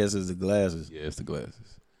reason. I guess it's the glasses. Yeah, it's the glasses.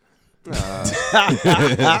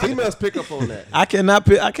 Females pick up on that. I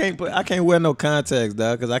can't wear no contacts,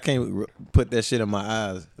 dog, because I can't put that shit in my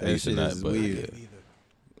eyes. Yeah, That you shit should not, is but weird. yeah.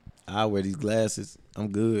 I wear these glasses. I'm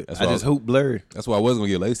good. That's I why just hoop blurred. That's why I wasn't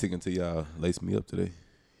gonna get LASIK until y'all laced me up today.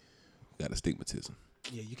 Got astigmatism.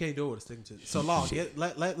 Yeah, you can't do it with a sticking to. So, Law,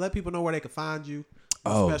 let people know where they can find you.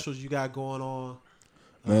 What Oh. specials you got going on.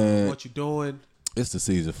 Man. What you doing. It's the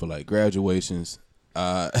season for like graduations.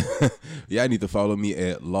 Y'all need to follow me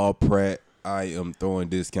at Law Pratt. I am throwing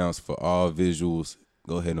discounts for all visuals.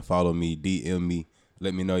 Go ahead and follow me, DM me.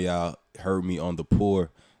 Let me know y'all heard me on the pour,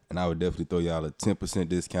 and I would definitely throw y'all a 10%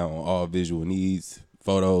 discount on all visual needs,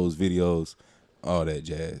 photos, videos, all that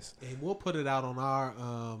jazz. And we'll put it out on our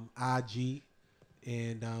IG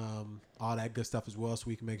and all that good stuff as well, so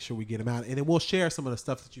we can make sure we get them out. And then we'll share some of the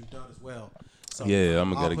stuff that you've done as well. So Yeah,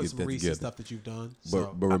 I'm I'll gotta put get some that recent together. stuff that you've done.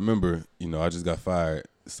 But remember, I just got fired,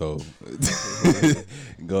 so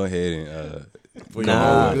go ahead and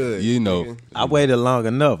Nah, Good. I waited long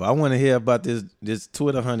enough. I want to hear about this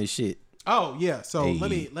Twitter honey shit. Oh yeah, so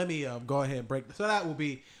Hey. let me go ahead and break. So that will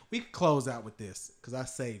be, we can close out with this because I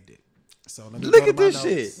saved it. So let me Look go at to my this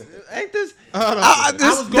notes. shit. Ain't this? I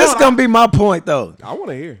was This going- gonna be my point though. I want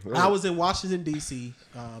to hear. I was in Washington D.C.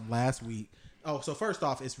 Last week. Oh, so first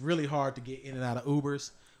off, it's really hard to get in and out of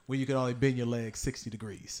Ubers when you can only bend your legs 60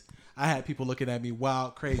 degrees. I had people looking at me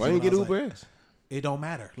wild, crazy. Why didn't you when get I was Uber like, ass? It don't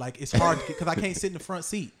matter. Like, it's hard to get because I can't sit in the front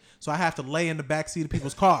seat. So I have to lay in the back seat of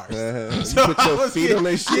people's cars. So You put your I was feet on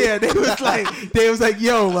their shit. Yeah, they was like,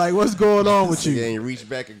 yo, like, what's going on with You you? ain't reach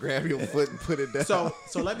back and grab your foot and put it down.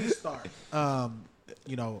 So let me start. And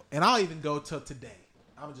I'll even go to today.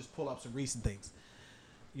 I'm gonna just pull up some recent things.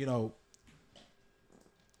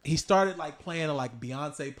 He started like playing a like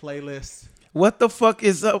Beyonce playlist. What the fuck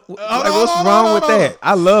is up? no, What's no, wrong no, with no. that?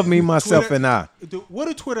 I love me, myself, Twitter- and I. What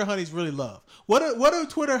do Twitter honeys really love? What do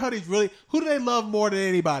Twitter honeys really? Who do they love more than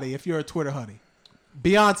anybody? If you're a Twitter honey,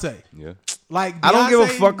 Beyonce. Yeah. Like I don't give a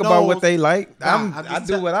Beyonce fuck about what knows- they like. Nah, I'm I just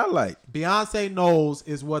do tell- what I like. Beyonce knows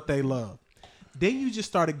is what they love. Then you just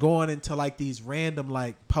started going into like these random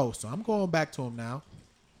like posts. So I'm going back to them now,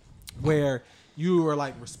 where you were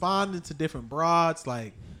like responding to different broads.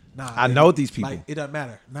 Like, nah, I baby, know these people. Like, it doesn't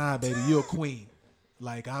matter. Nah, baby, you a queen.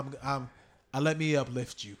 Like I let me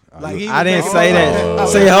uplift you. Like he I was didn't like, say that. oh,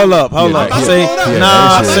 Say, hold up. Yeah, See, yeah,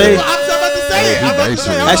 nah, that shit. see. I'm about to say it. I'm about to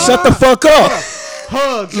say it. Hey, shut the fuck up.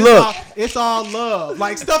 Hugs. Look. It's all love.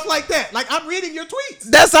 Like stuff like that. Like I'm reading your tweets.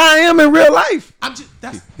 That's how I am in real life. I'm just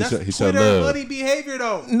that's he showed Twitter love. honey behavior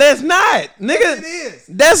though. That's not, nigga. Yes, it is.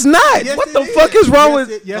 That's not. Yes, What it the is. fuck is wrong Yes,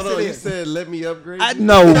 with? Yes, Hold on, it you is. said let me upgrade. I you?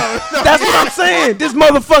 know. That's what I'm saying. This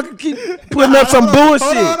motherfucker keep putting up some bullshit.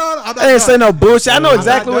 hold on. I'm not I didn't say done. no bullshit. I know I'm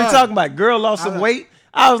exactly not what you're done. talking about. Girl lost some weight.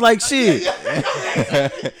 I was like, shit.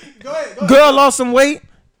 Go ahead. Girl lost some weight,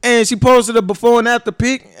 and she posted a before and after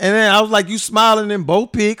pic, and then I was like, you smiling in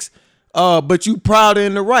both pics, but you prouder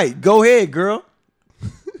in the right. Go ahead, girl.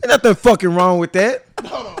 Ain't nothing fucking wrong with that.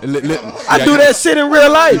 I do that shit in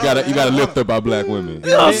real life. You gotta lift up our black women. You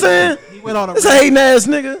know what I'm saying? He went on a This hating ass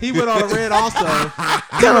nigga. He went on a rant also.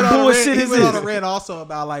 Kind of bullshit is He went on a this? rant also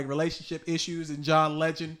about like relationship issues and John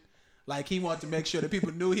Legend. Like he wanted to make sure that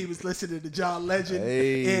people knew he was listening to John Legend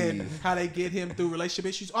and how they get him through relationship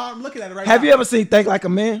issues. Oh, I'm looking at it right now. Have you ever seen Think Like a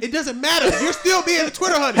Man? It doesn't matter. You're still being a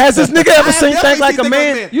Twitter honey. Has this nigga I ever have seen Think definitely Like a seen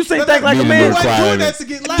Man? You seen Think Like a Me Man? and You Lil wasn't doing Clyde. that to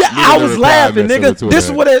get Yeah, laughs. I was Lil laughing, Clyde nigga. messing with This is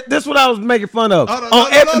Twitter. what I was making fun of. No. You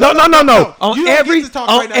On don't get to talk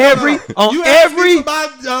right now. You asked me for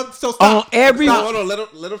my, so stop. on every Stop. Hold on,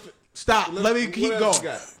 let him. Stop. Let me keep what else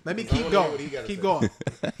going. you got? Let me I keep wanna hear going. what he gotta Keep say. going.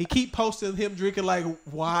 He keep posting him drinking like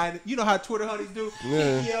wine. You know how Twitter honeys do.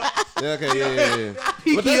 Yeah. Yeah. Okay, yeah.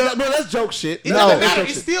 But Yeah. that's joke shit. It No. doesn't That's matter. joke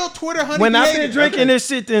It's shit. still Twitter honey. When I've behavior. been drinking this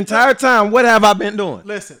shit the entire time, what have I been doing?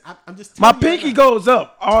 Listen, I'm just My telling you pinky right now. goes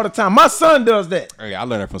up all the time. My son does that. Hey, I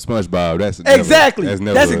learned that from SpongeBob. That's Exactly.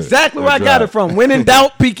 Never, That's exactly where I got it from. When in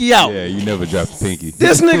doubt, pinky out. Yeah, you never dropped the pinky.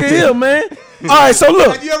 This nigga here, man. All right, so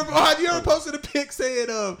look. Have you ever posted a pic saying,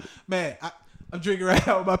 man, I'm drinking right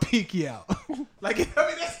now with my pinky out? Like, I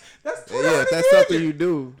mean, that's Twitter Yeah, honey that's behavior. something you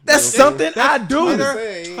do. That's something I do. Twitter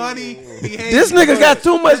saying. honey behavior. This nigga got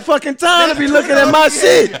too much fucking time to be That's looking Twitter at my honey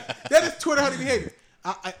shit. behavior. That is Twitter honey behavior.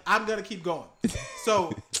 I'm gonna keep going.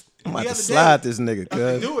 So I'm the about to other slide day, this nigga,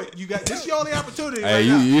 okay, cuz. do it. You got this. Is your only opportunity. Hey,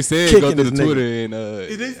 right now. you said Kicking go to the this nigga. Twitter and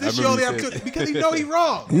This is your only opportunity because you know he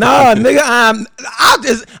wrong. Nah, nigga, I'm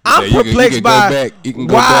Yeah, you perplexed can go by back. You can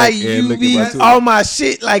go why back and you look at be my Twitter. on my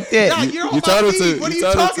shit like Nah, that. you're on you my told him feed. to- What are you you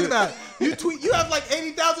told him talking to- about? You tweet. You have like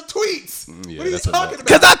 80,000 tweets. Yeah, what are you that's a talking lot.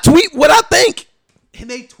 Cause about? I tweet what I think. And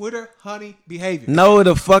they Twitter honey behavior. No,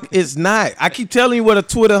 the fuck it's not. I keep telling you what a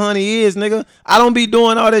Twitter honey is, nigga. I don't be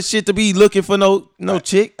doing all that shit to be looking for no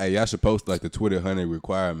chick. Hey, y'all should post like the Twitter honey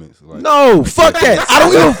requirements. Like, No, fuck that. I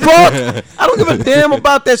don't give a fuck. I don't give a damn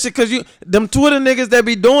about that shit. Cause them Twitter niggas that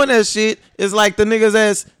be doing that shit is like the niggas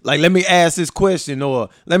that's like, let me ask this question or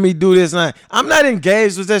let me do this. And I'm not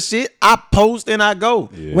engaged with that shit. I post and I go.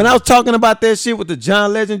 Yeah. When I was talking about that shit with the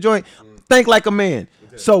John Legend joint, think like a man.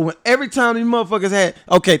 So when every time these motherfuckers had,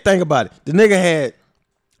 okay, think about it. The nigga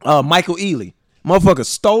had Michael Ealy. Motherfucker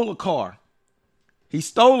stole a car. He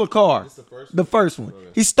stole a car. The first one. Okay.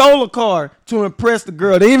 He stole a car to impress the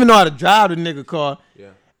girl. They didn't even know how to drive the nigga car. Yeah.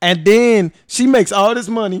 And then she makes all this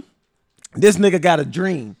money. This nigga got a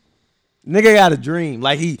dream. Nigga got a dream.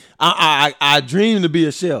 Like I dream to be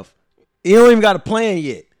a chef. He don't even got a plan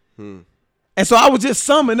yet. And so I was just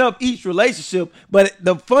summing up each relationship. But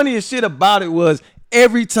the funniest shit about it was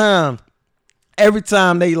every time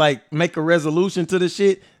they like make a resolution to the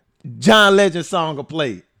shit, John Legend song will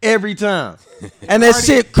play every time, and that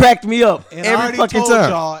shit cracked me up And I every already fucking told time.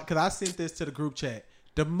 y'all, because I sent this to the group chat.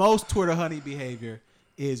 The most Twitter honey behavior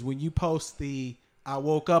is when you post the "I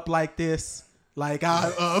woke up like this," like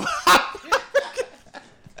I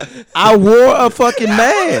I wore a fucking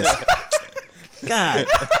mask. God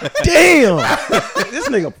damn, this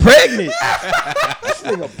nigga pregnant. This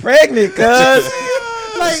nigga pregnant, cuz.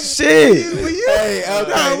 like Shit. When you, Hey,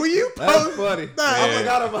 okay. when you That's post, funny. Nah, I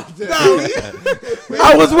forgot about that. when you,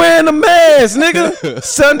 I was wearing a mask, nigga.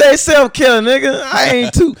 Sunday self care, nigga. I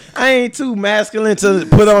ain't too masculine to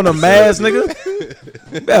put on a mask,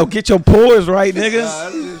 nigga. Better get your pores right, nigga. Nah,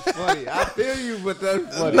 that's just funny. I feel you, but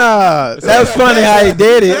that's funny. Nah, that's funny how he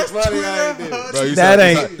did it. That's funny how he did it. Bro, you That sound-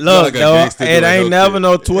 ain't you sound look, like a dog. gangster It doing ain't no never shit.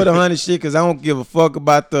 no Twitter honey shit because I don't give a fuck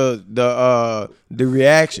about the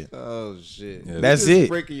reaction. Oh shit. Yeah, That's You just it.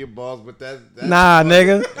 breaking your balls, but that's Nah,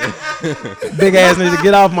 nigga. Big ass need to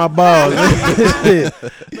get off my balls. man,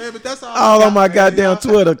 but that's all. All I on my got, man. goddamn Y'all-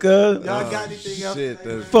 Twitter, cuz. Y'all got anything else? Shit,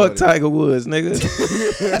 that's Fuck funny. Tiger Woods, nigga.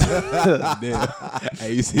 Damn.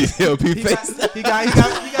 Hey, you see LP He face? got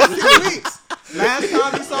 6 weeks. Last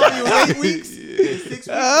time he saw me was 8 weeks. 6 weeks.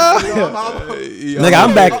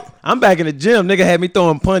 Nigga, I'm back in the gym. Nigga had me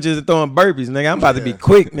throwing punches and throwing burpees. Nigga, I'm about to be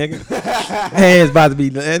quick, nigga. That nigga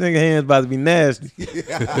hands about to be nasty.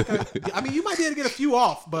 I mean, you might be able to get a few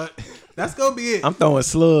off, but that's gonna be it. I'm throwing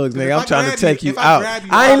slugs, If nigga. I I'm trying to grab take you- you if I out. grab you,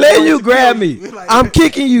 I ain't I'm letting going you to grab kill me. you. Like- I'm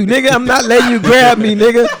kicking you, nigga. I'm not letting you grab me,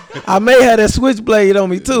 nigga. I may have that switchblade on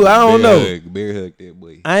me too. I don't know. Bear hug that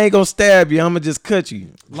boy. I ain't gonna stab you. I'm gonna just cut you.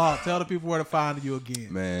 Law, tell the people where to find you again.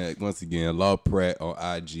 Man, once again, Law Pratt on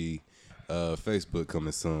IG. Facebook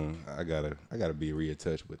coming soon. I gotta be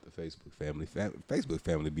reattached with the Facebook family. Facebook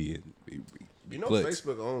family be You know, clicks.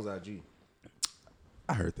 Facebook owns IG,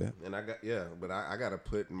 I heard that. and but I gotta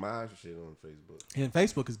put my shit on Facebook. And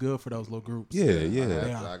Facebook is good for those little groups. Yeah.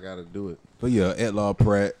 Yeah. I gotta do it. But yeah, at Law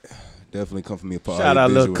Pratt, definitely come for me. For all Shout your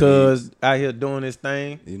out, little visual needs. cuz out here doing this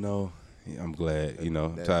thing. You know, I'm glad. You know,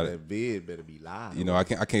 That vid better be live.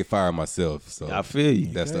 I can't fire myself. So I feel you.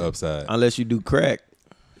 that's the upside. Unless you do crack.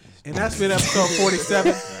 And that's been episode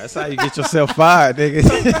 47. That's how you get yourself fired, nigga.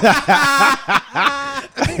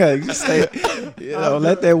 You stay,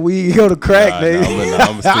 let that weed go to crack, nigga.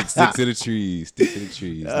 I'm gonna stick to the trees. Stick to the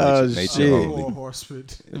trees. Oh, nature shit. only. Four horsemen.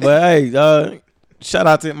 But hey, shout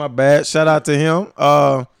out to shout out to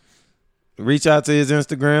him. Reach out to his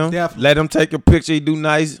Instagram. Definitely. Let him take a picture. He do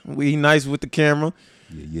nice. He nice with the camera.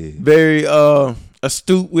 Yeah. Very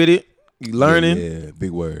astute with it. You learning. Yeah,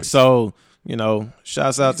 big word. So,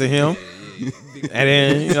 shouts out to him. And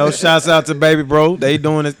then, shouts out to baby bro. He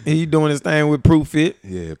doing his thing with Proof Fit.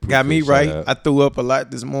 Yeah, Got me right. I threw up a lot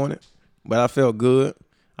this morning, but I felt good.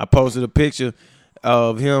 I posted a picture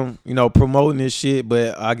of him, promoting this shit,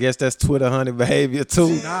 but I guess that's Twitter honey behavior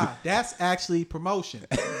too. Nah, that's actually promotion.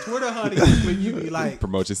 Twitter honey is when you be like,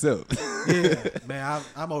 promote yourself. yeah, man,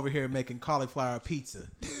 I'm over here making cauliflower pizza.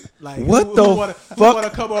 Like, what who the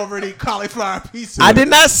wanna come over and eat cauliflower pizza? I did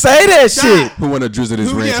not say that shit. Who want to drizzle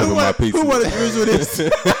this ranch over my pizza? Who want to drizzle this?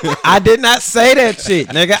 I did not say that shit,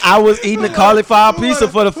 nigga. I was eating the cauliflower pizza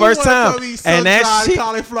for the first time, and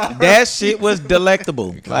that shit was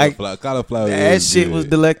delectable. Like cauliflower. That shit was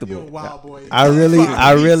delectable. You're a wild boy. I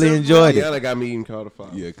really enjoyed it. Yeah, got me eating cauliflower.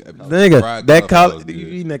 Yeah, Nigga, you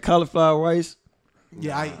eating that cauliflower rice?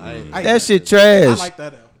 Yeah, I That shit trash. I like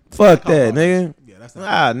that. Fuck that, nigga. Yeah, that's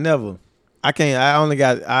not Never. I can't.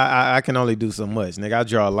 I can only do so much, nigga. I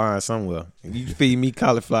draw a line somewhere. If you feed me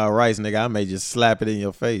cauliflower rice, nigga, I may just slap it in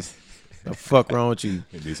your face. The fuck wrong with you?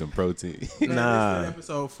 Need some protein. Nah.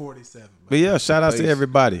 Episode 47. Man. But yeah, shout out to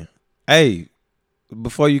everybody. Hey,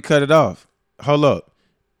 before you cut it off, hold up.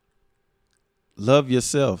 Love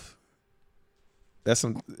yourself. That's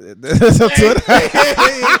some Twitter. Get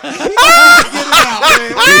it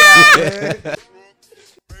out, man.